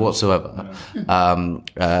business whatsoever,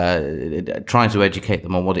 trying to educate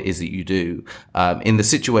them on what it is that you do. In the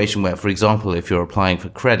situation where, for example, if you're applying for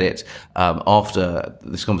credit, after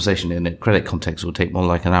this conversation in a credit context will take more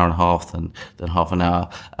like an hour and a half than half an hour,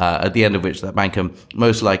 at the end of which that banker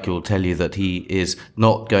most likely will tell you that he is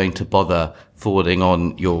not going to bother forwarding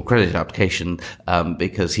on your credit application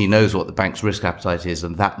because he knows what the bank's risk appetite is,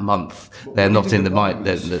 and that month they're not in the mind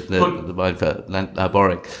for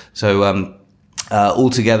borrowing. So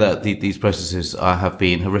altogether, these processes have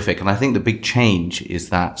been horrific, and I think the big change is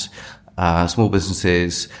that small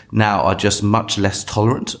businesses now are just much less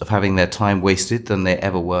tolerant of having their time wasted than they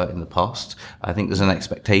ever were in the past. I think there's an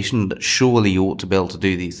expectation that surely you ought to be able to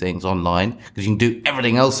do these things online because you can do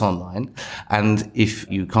everything else online. And if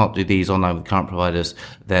you can't do these online with current providers,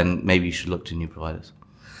 then maybe you should look to new providers.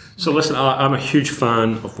 So listen, I'm a huge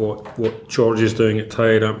fan of what George is doing at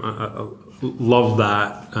Tide. I love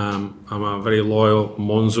that. I'm a very loyal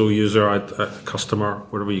Monzo user, a customer,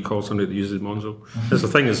 whatever you call somebody that uses Monzo. Because the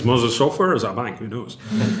thing is, Monzo software is a bank, who knows?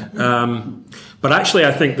 But actually,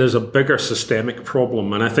 I think there's a bigger systemic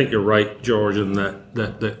problem, and I think you're right, George, in that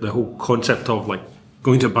the whole concept of like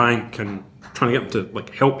going to a bank and trying to get them to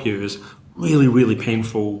like help you is really, really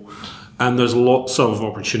painful. And there's lots of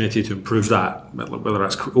opportunity to improve that, whether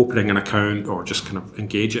that's opening an account or just kind of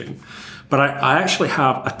engaging. But I actually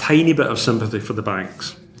have a tiny bit of sympathy for the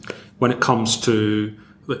banks when it comes to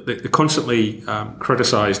the constantly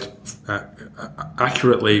criticised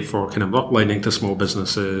accurately for kind of not lending to small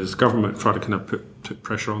businesses. Government try to kind of put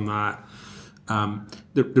pressure on that.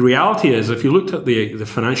 The reality is, if you looked at the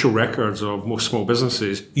financial records of most small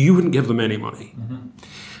businesses, you wouldn't give them any money. Mm-hmm.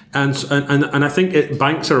 And I think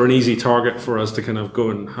banks are an easy target for us to kind of go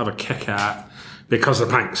and have a kick at because they're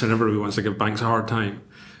banks and everybody wants to give banks a hard time.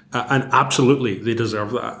 And absolutely, they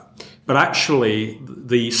deserve that. But actually,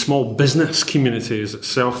 the small business community is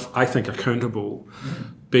itself, I think, accountable.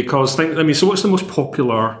 Because, so what's the most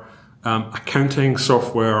popular accounting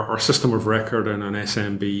software or system of record in an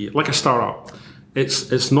SMB, like a startup?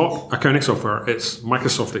 It's not accounting software, it's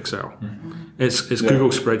Microsoft Excel. Mm-hmm. It's Google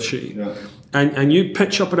Spreadsheet. Yeah. And you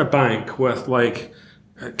pitch up at a bank with like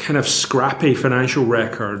kind of scrappy financial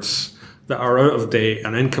records that are out of date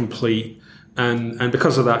and incomplete. And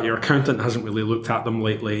because of that, your accountant hasn't really looked at them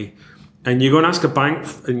lately. And you go and ask a bank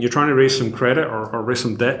and you're trying to raise some credit or raise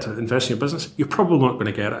some debt to invest in your business, you're probably not going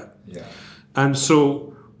to get it. Yeah. And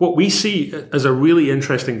so what we see as a really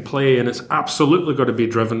interesting play, and it's absolutely got to be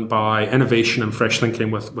driven by innovation and fresh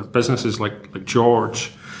thinking with businesses like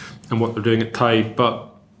George and what they're doing at Tide, but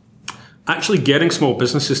actually getting small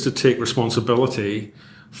businesses to take responsibility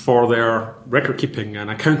for their record keeping and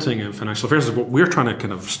accounting and financial affairs is what we're trying to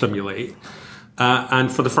kind of stimulate.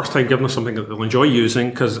 And for the first time, giving us something that they'll enjoy using,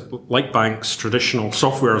 because like banks, traditional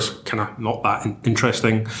software is kind of not that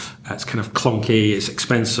interesting. It's kind of clunky, it's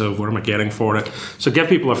expensive, what am I getting for it? So give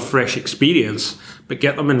people a fresh experience, but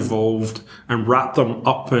get them involved and wrap them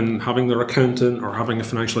up in having their accountant or having a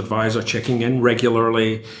financial advisor checking in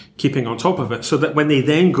regularly, keeping on top of it, so that when they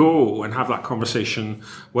then go and have that conversation,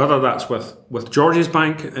 whether that's with George's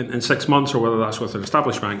bank in 6 months or whether that's with an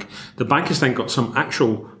established bank, the bank has then got some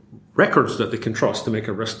actual records that they can trust to make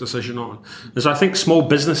a risk decision on. Because I think small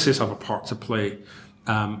businesses have a part to play.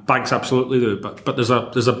 Banks absolutely do, but there's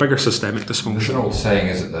a bigger systemic dysfunction. There's an old saying,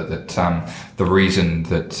 isn't there, that the reason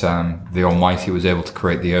that the Almighty was able to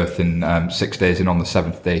create the earth in 6 days and on the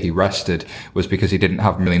seventh day he rested was because he didn't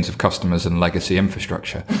have millions of customers and legacy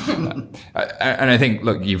infrastructure. And I think,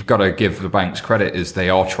 look, you've got to give the banks credit, is they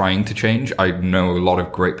are trying to change. I know a lot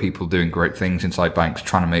of great people doing great things inside banks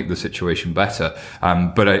trying to make the situation better.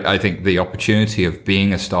 But I think the opportunity of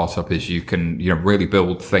being a startup is you can really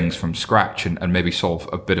build things from scratch and maybe solve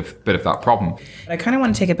a bit of that problem. I kind of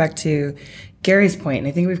want to take it back to Gary's point, and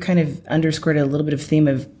I think we've kind of underscored a little bit of theme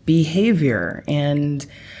of behavior, and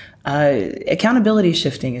accountability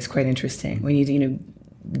shifting is quite interesting. When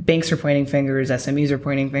banks are pointing fingers, SMEs are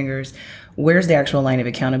pointing fingers. Where's the actual line of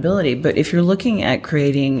accountability? But if you're looking at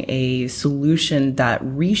creating a solution that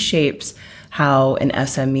reshapes how an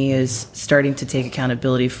SME is starting to take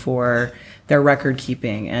accountability for their record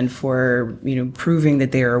keeping and for proving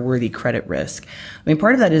that they are a worthy credit risk. I mean,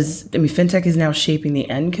 part of that is, FinTech is now shaping the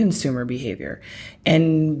end consumer behavior,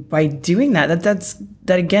 and by doing that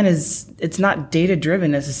again it's not data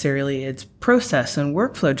driven necessarily. It's process and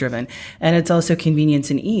workflow driven, and it's also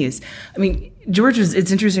convenience and ease. I mean, George,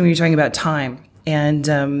 it's interesting when you're talking about time. And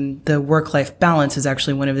the work-life balance is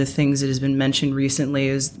actually one of the things that has been mentioned recently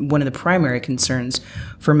as one of the primary concerns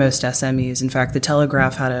for most SMEs. In fact, The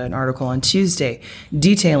Telegraph had an article on Tuesday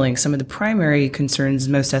detailing some of the primary concerns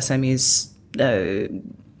most SMEs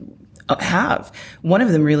have. One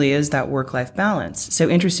of them really is that work-life balance. So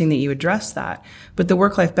interesting that you address that. But the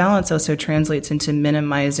work-life balance also translates into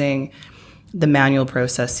minimizing the manual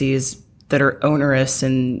processes that are onerous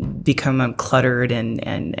and become cluttered and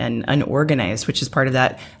unorganized, which is part of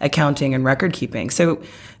that accounting and record keeping. So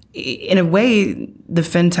in a way, the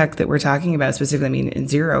FinTech that we're talking about specifically,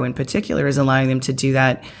 Xero in particular, is allowing them to do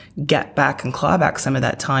that, get back and claw back some of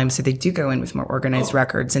that time, so they do go in with more organized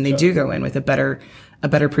records, and they do go in with a better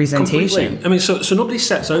presentation. Completely. So nobody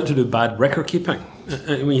sets out to do bad record keeping.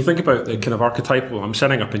 When you think about the kind of archetypal, I'm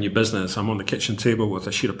setting up a new business, I'm on the kitchen table with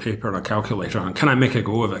a sheet of paper and a calculator, and can I make a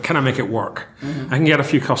go of it? Can I make it work? Mm-hmm. I can get a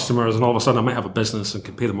few customers, and all of a sudden I might have a business and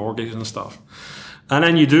can pay the mortgage and stuff. And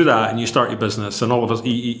then you do that and you start your business, and all of us,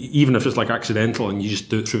 even if it's like accidental and you just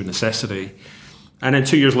do it through necessity, and then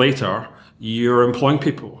 2 years later you're employing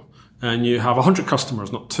people and you have 100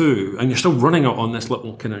 customers, not 2, and you're still running it on this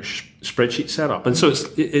little kind of spreadsheet setup. And so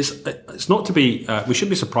it's not to be, we should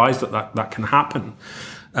be surprised that can happen.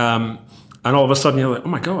 And all of a sudden you're like, oh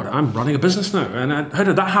my God, I'm running a business now. And how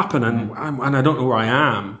did that happen? And I don't know where I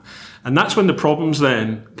am. And that's when the problems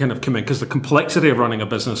then kind of come in, because the complexity of running a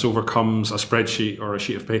business overcomes a spreadsheet or a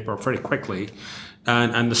sheet of paper very quickly.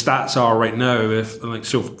 And the stats are right now, if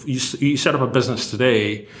you set up a business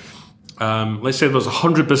today, let's say there's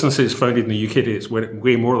 100 businesses founded in the UK today. It's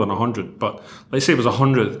way more than 100, but let's say it was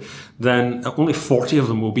 100, then only 40 of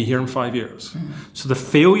them will be here in 5 years. Mm-hmm. So the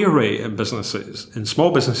failure rate in businesses, in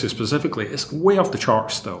small businesses specifically, is way off the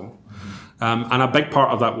charts still. Mm-hmm. And a big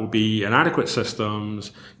part of that will be inadequate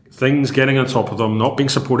systems, things getting on top of them, not being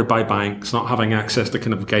supported by banks, not having access to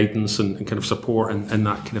kind of guidance and kind of support in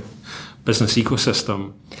that kind of business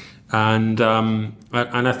ecosystem. And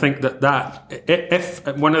I think that if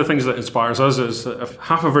one of the things that inspires us is that if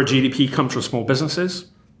half of our GDP comes from small businesses,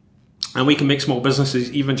 and we can make small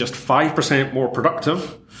businesses even just 5% more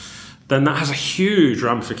productive, then that has a huge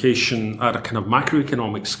ramification at a kind of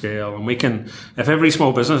macroeconomic scale. And we can, if every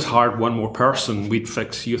small business hired one more person, we'd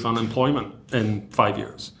fix youth unemployment in 5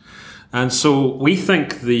 years. And so we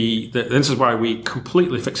think this is why we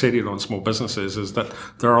completely fixated on small businesses, is that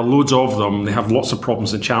there are loads of them. They have lots of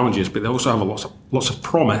problems and challenges, but they also have lots of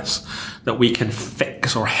promise that we can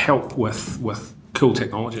fix or help with cool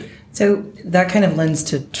technology. So that kind of lends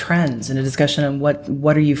to trends and a discussion on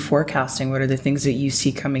what are you forecasting? What are the things that you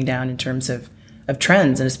see coming down in terms of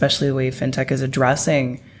trends, and especially the way FinTech is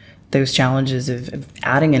addressing those challenges of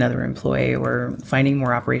adding another employee or finding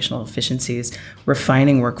more operational efficiencies,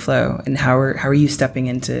 refining workflow, and how are you stepping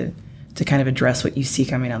in to kind of address what you see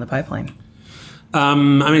coming down the pipeline?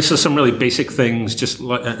 So some really basic things,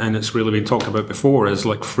 and it's really been talked about before, is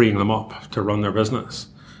like freeing them up to run their business.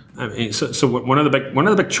 So one of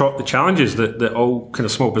the big challenges that all kind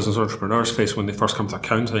of small business entrepreneurs face when they first come to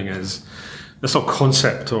accounting is this whole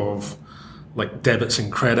concept of like debits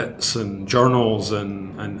and credits and journals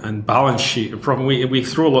and balance sheet. And probably we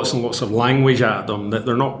throw lots and lots of language at them that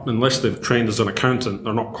they're not, unless they've trained as an accountant,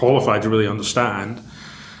 they're not qualified to really understand.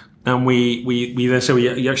 And we then say,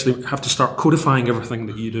 you actually have to start codifying everything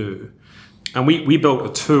that you do. And we built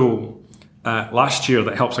a tool last year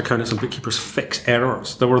that helps accountants and bookkeepers fix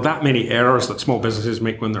errors. There were that many errors that small businesses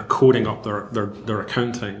make when they're coding up their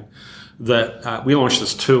accounting that we launched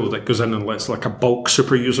this tool that goes in and lets like a bulk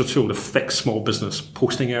super user tool to fix small business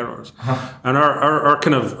posting errors. Uh-huh. And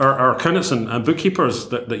our accountants and bookkeepers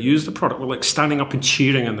that use the product were like standing up and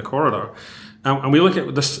cheering in the corridor. And we look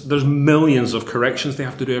at this, there's millions of corrections they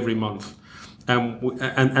have to do every month. And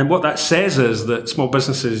what that says is that small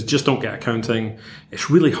businesses just don't get accounting.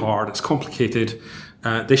 It's really hard. It's complicated.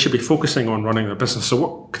 They should be focusing on running their business. So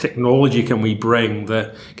what technology can we bring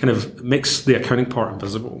that kind of makes the accounting part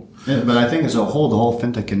invisible? Yeah, but I think as a whole, the whole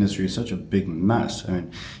FinTech industry is such a big mess. I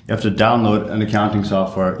mean, you have to download an accounting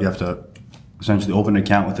software. You have to essentially open an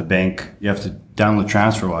account with a bank. You have to download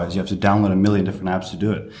TransferWise. You have to download a million different apps to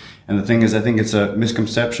do it. And the thing is, I think it's a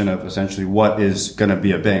misconception of essentially what is going to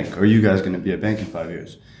be a bank. Are you guys going to be a bank in 5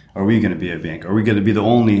 years? Are we going to be a bank? Are we going to be the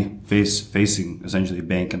only facing essentially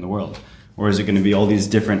bank in the world? Or is it going to be all these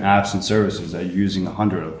different apps and services that you're using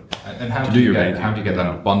 100 of and how to do do your get, banking? How do you get that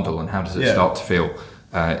in a bundle, and how does it start to feel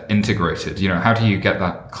integrated? How do you get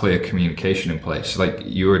that clear communication in place? Like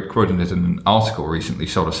you were quoted in an article recently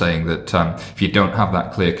sort of saying that if you don't have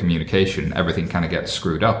that clear communication, everything kind of gets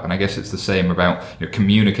screwed up. And I guess it's the same about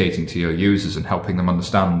communicating to your users and helping them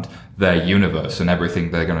understand their universe and everything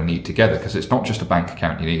they're going to need together, because it's not just a bank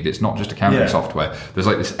account you need, it's not just accounting software, there's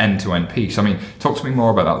like this end-to-end piece. I mean, talk to me more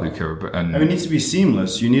about that, Luca. It needs to be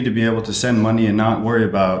seamless. You need to be able to send money and not worry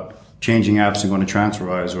about changing apps and going to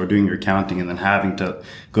TransferWise or doing your accounting and then having to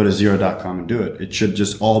go to Xero.com and do it. It should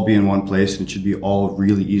just all be in one place, and it should be all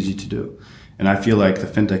really easy to do. And I feel like the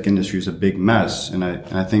FinTech industry is a big mess. And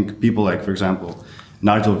I think people like, for example,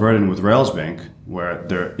 Nigel Verdon with Railsbank, where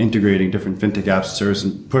they're integrating different FinTech apps and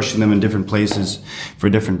services and pushing them in different places for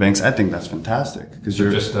different banks. I think that's fantastic.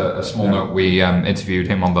 Just a small note, we interviewed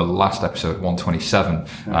him on the last episode, 127.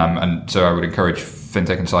 And so I would encourage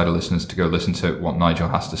FinTech Insider listeners to go listen to what Nigel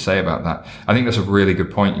has to say about that. I think that's a really good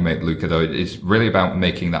point you make, Luca, though. It's really about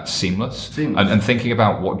making that seamless. And thinking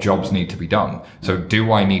about what jobs need to be done. So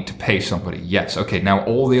do I need to pay somebody? Yes. Okay, now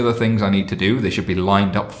all the other things I need to do, they should be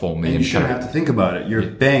lined up for me. And you shouldn't have to think about it. Your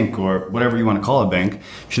bank, or whatever you want to call a bank,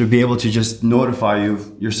 should be able to just notify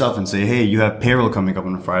you yourself and say, hey, you have payroll coming up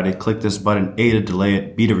on Friday. Click this button, A, to delay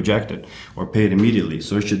it, B, to reject it, or pay it immediately.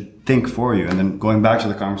 So it should think for you. And then going back to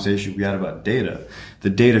the conversation we had about data, the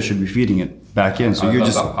data should be feeding it back in. So you're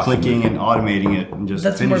just clicking and automating it and just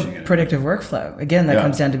finishing it. That's more predictive workflow. Again, that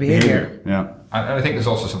comes down to behavior. Yeah. And I think there's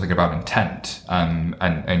also something about intent.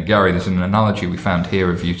 And Gary, there's an analogy we found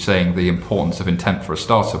here of you saying the importance of intent for a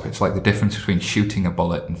startup. It's like the difference between shooting a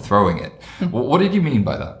bullet and throwing it. What did you mean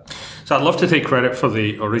by that? So I'd love to take credit for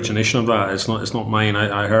the origination of that. It's not mine.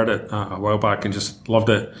 I heard it a while back and just loved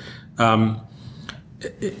it.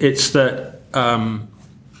 It's that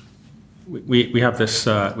we have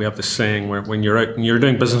this saying where when you're out and you're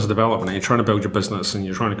doing business development and you're trying to build your business and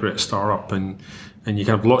you're trying to create a startup and you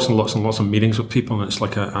can have lots and lots and lots of meetings with people, and it's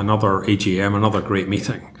like another AGM, another great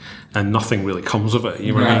meeting, and nothing really comes of it.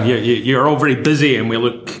 You know what I mean? You're all very busy, and we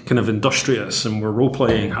look kind of industrious, and we're role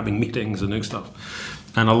playing, having meetings and doing stuff.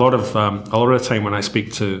 And a lot of the time when I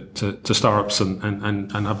speak to startups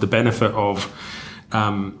and have the benefit of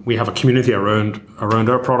we have a community around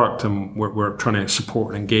our product, and we're trying to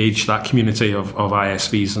support and engage that community of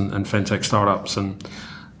ISVs and FinTech startups, and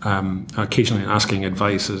occasionally asking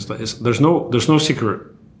advice. There's no secret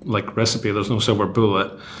like recipe. There's no silver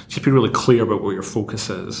bullet. Just be really clear about what your focus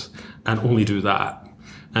is, and only do that.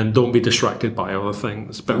 And don't be distracted by other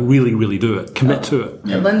things, but really, really do it. Commit to it.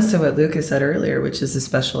 It lends to what Lucas said earlier, which is the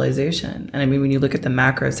specialization. And I mean, when you look at the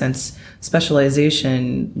macro sense,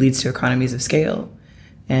 specialization leads to economies of scale.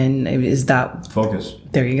 And is that focus?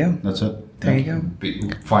 There you go. That's it. There you go.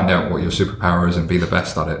 Find out what your superpower is and be the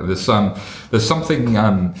best at it. There's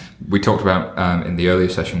something we talked about in the earlier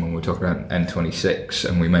session when we were talking about N26,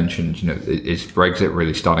 and we mentioned, is Brexit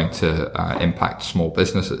really starting to impact small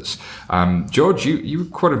businesses? George, you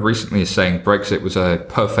quoted recently as saying Brexit was a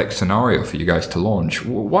perfect scenario for you guys to launch.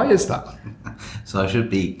 Why is that? So I should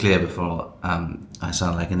be clear before I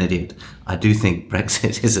sound like an idiot. I do think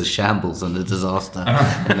Brexit is a shambles and a disaster,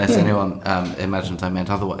 unless anyone imagines I meant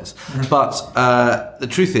otherwise. But the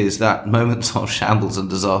truth is that moments of shambles and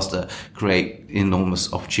disaster create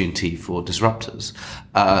enormous opportunity for disruptors.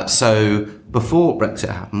 So before Brexit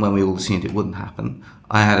happened, when we all assumed it wouldn't happen,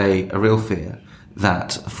 I had a real fear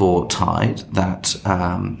that for Tide, that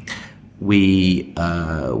we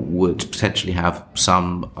would potentially have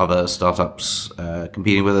some other startups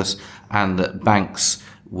competing with us, and that banks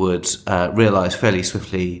would realise fairly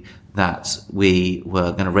swiftly that we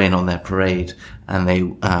were going to rain on their parade, and they,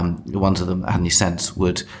 the ones of them that had any sense,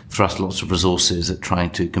 would thrust lots of resources at trying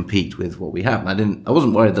to compete with what we have. And I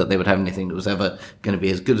wasn't worried that they would have anything that was ever going to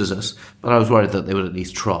be as good as us, but I was worried that they would at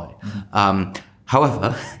least try.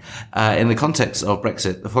 However, in the context of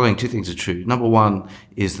Brexit, the following two things are true. Number one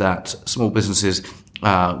is that small businesses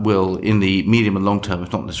will, in the medium and long term,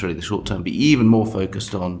 if not necessarily the short term, be even more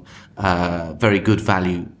focused on very good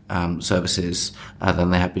value services than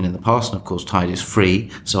they have been in the past. And of course, Tide is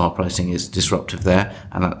free, so our pricing is disruptive there,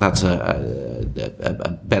 and that's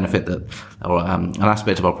a benefit that, or an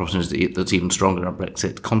aspect of our proposition that's even stronger in a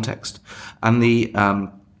Brexit context. And the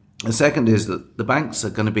second is that the banks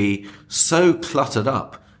are going to be so cluttered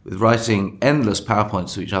up with writing endless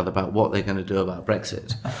PowerPoints to each other about what they're going to do about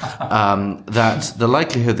Brexit, that the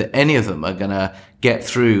likelihood that any of them are going to get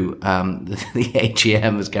through the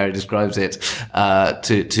AGM, as Gary describes it,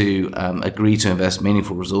 to agree to invest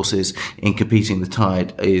meaningful resources in competing with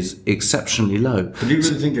Tide is exceptionally low. But do you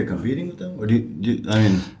really think you're competing with them? Or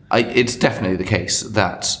it's definitely the case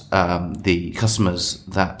that the customers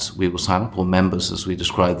that we will sign up, or members as we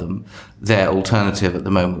describe them, their alternative at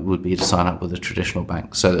the moment would be to sign up with a traditional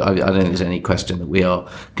bank. So I don't think there's any question that we are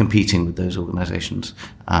competing with those organisations.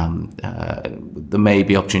 There may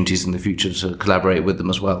be opportunities in the future to collaborate with them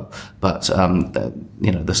as well, but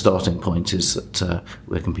the starting point is that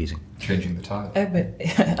we're competing. Changing the tide. But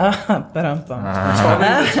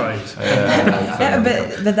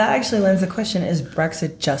that actually lends the question: is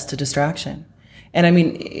Brexit just a distraction? And I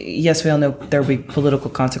mean, yes, we all know there will be political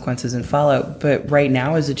consequences and fallout, but right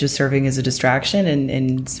now, is it just serving as a distraction?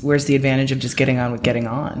 And where's the advantage of just getting on with getting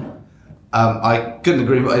on? I couldn't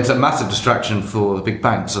agree more. It's a massive distraction for the big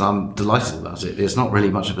banks, and I'm delighted about it. It's not really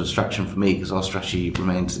much of a distraction for me because our strategy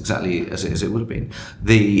remains exactly as it would have been.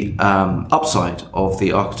 The upside of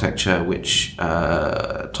the architecture which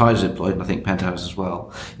Tide has employed, and I think Penthouse as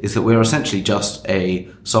well, is that we're essentially just a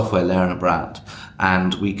software layer and a brand,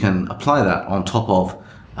 and we can apply that on top of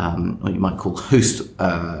what you might call host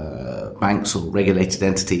banks or regulated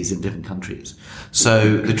entities in different countries.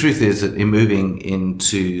 So the truth is that in moving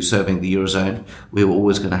into serving the Eurozone, we were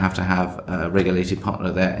always going to have a regulated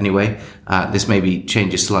partner there anyway. This maybe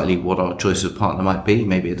changes slightly what our choice of partner might be.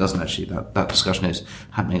 Maybe it doesn't actually. That discussion is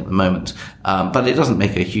happening at the moment. But it doesn't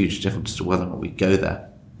make a huge difference to whether or not we go there.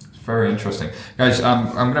 Very interesting. Guys,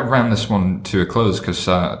 I'm going to round this one to a close because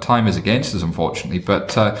time is against us, unfortunately.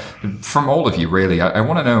 But from all of you, really, I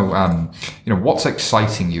want to know, what's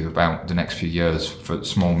exciting you about the next few years for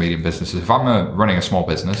small, medium businesses? If I'm running a small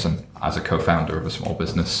business, and as a co-founder of a small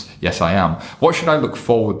business, yes, I am, what should I look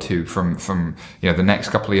forward to from the next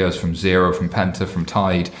couple of years, from Xero, from Penta, from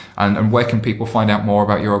Tide, and where can people find out more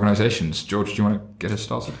about your organizations? George, do you want to get us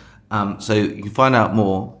started? So you can find out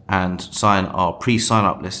more and sign our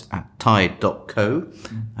pre-sign-up list at tide.co.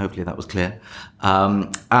 Hopefully that was clear.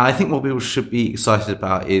 And I think what people should be excited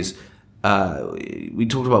about is we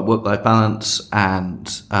talked about work-life balance,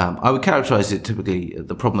 and I would characterize it typically,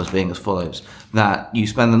 the problem as being as follows, that you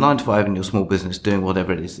spend the 9 to 5 in your small business doing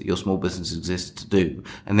whatever it is that your small business exists to do,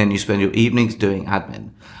 and then you spend your evenings doing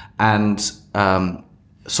admin. And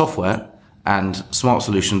software and smart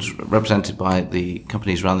solutions represented by the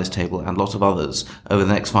companies around this table and lots of others over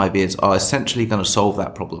the next 5 years are essentially going to solve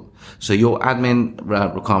that problem. So your admin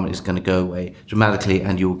requirement is going to go away dramatically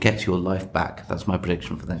and you'll get your life back. That's my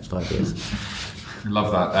prediction for the next 5 years.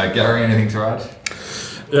 Love that. Gary, anything to add?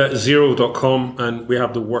 Xero.com, and we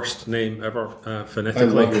have the worst name ever phonetically.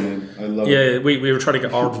 I love your name. I love it. it. We were trying to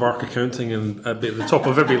get aardvark accounting and at the top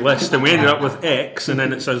of every list, and we ended up with X, and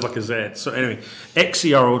then it sounds like a Z. So anyway,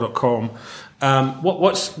 xero.com.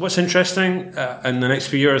 What's interesting in the next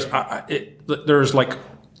few years? There's like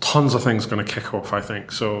tons of things going to kick off. I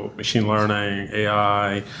think so. Machine learning,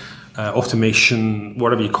 AI. Automation,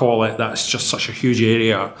 whatever you call it, that's just such a huge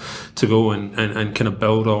area to go and kind of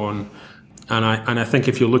build on. And I think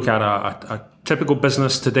if you look at a typical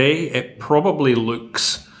business today, it probably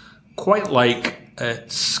looks quite like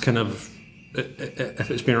it's kind of,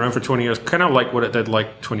 if it's been around for 20 years, kind of like what it did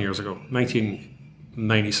like 20 years ago,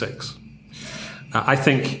 1996. I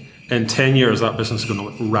think in 10 years, that business is going to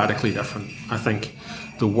look radically different. I think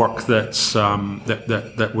the work that's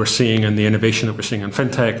that we're seeing and the innovation that we're seeing in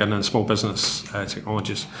FinTech and in small business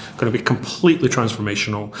technologies going to be completely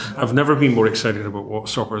transformational. I've never been more excited about what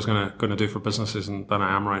software is going to do for businesses than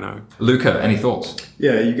I am right now. Luca, any thoughts?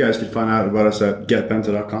 Yeah, you guys can find out about us at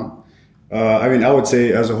getpenta.com. I would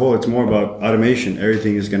say as a whole, it's more about automation.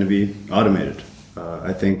 Everything is going to be automated.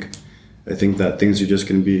 I think that things are just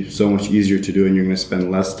going to be so much easier to do, and you're going to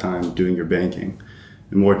spend less time doing your banking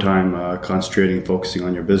and more time concentrating and focusing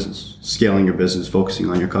on your business, scaling your business, focusing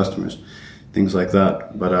on your customers, things like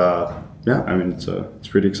that. But it's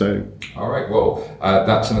pretty exciting. All right, well,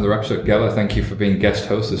 that's another episode. Gela, thank you for being guest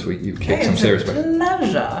host this week. You've kicked some serious butt.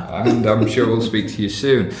 Pleasure. And I'm sure we'll speak to you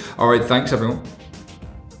soon. All right, thanks everyone.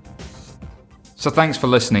 So thanks for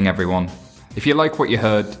listening, everyone. If you like what you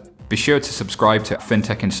heard, be sure to subscribe to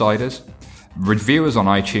FinTech Insiders. Review us on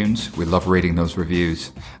iTunes. We love reading those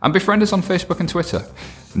reviews. And befriend us on Facebook and Twitter.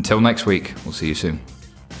 Until next week, we'll see you soon.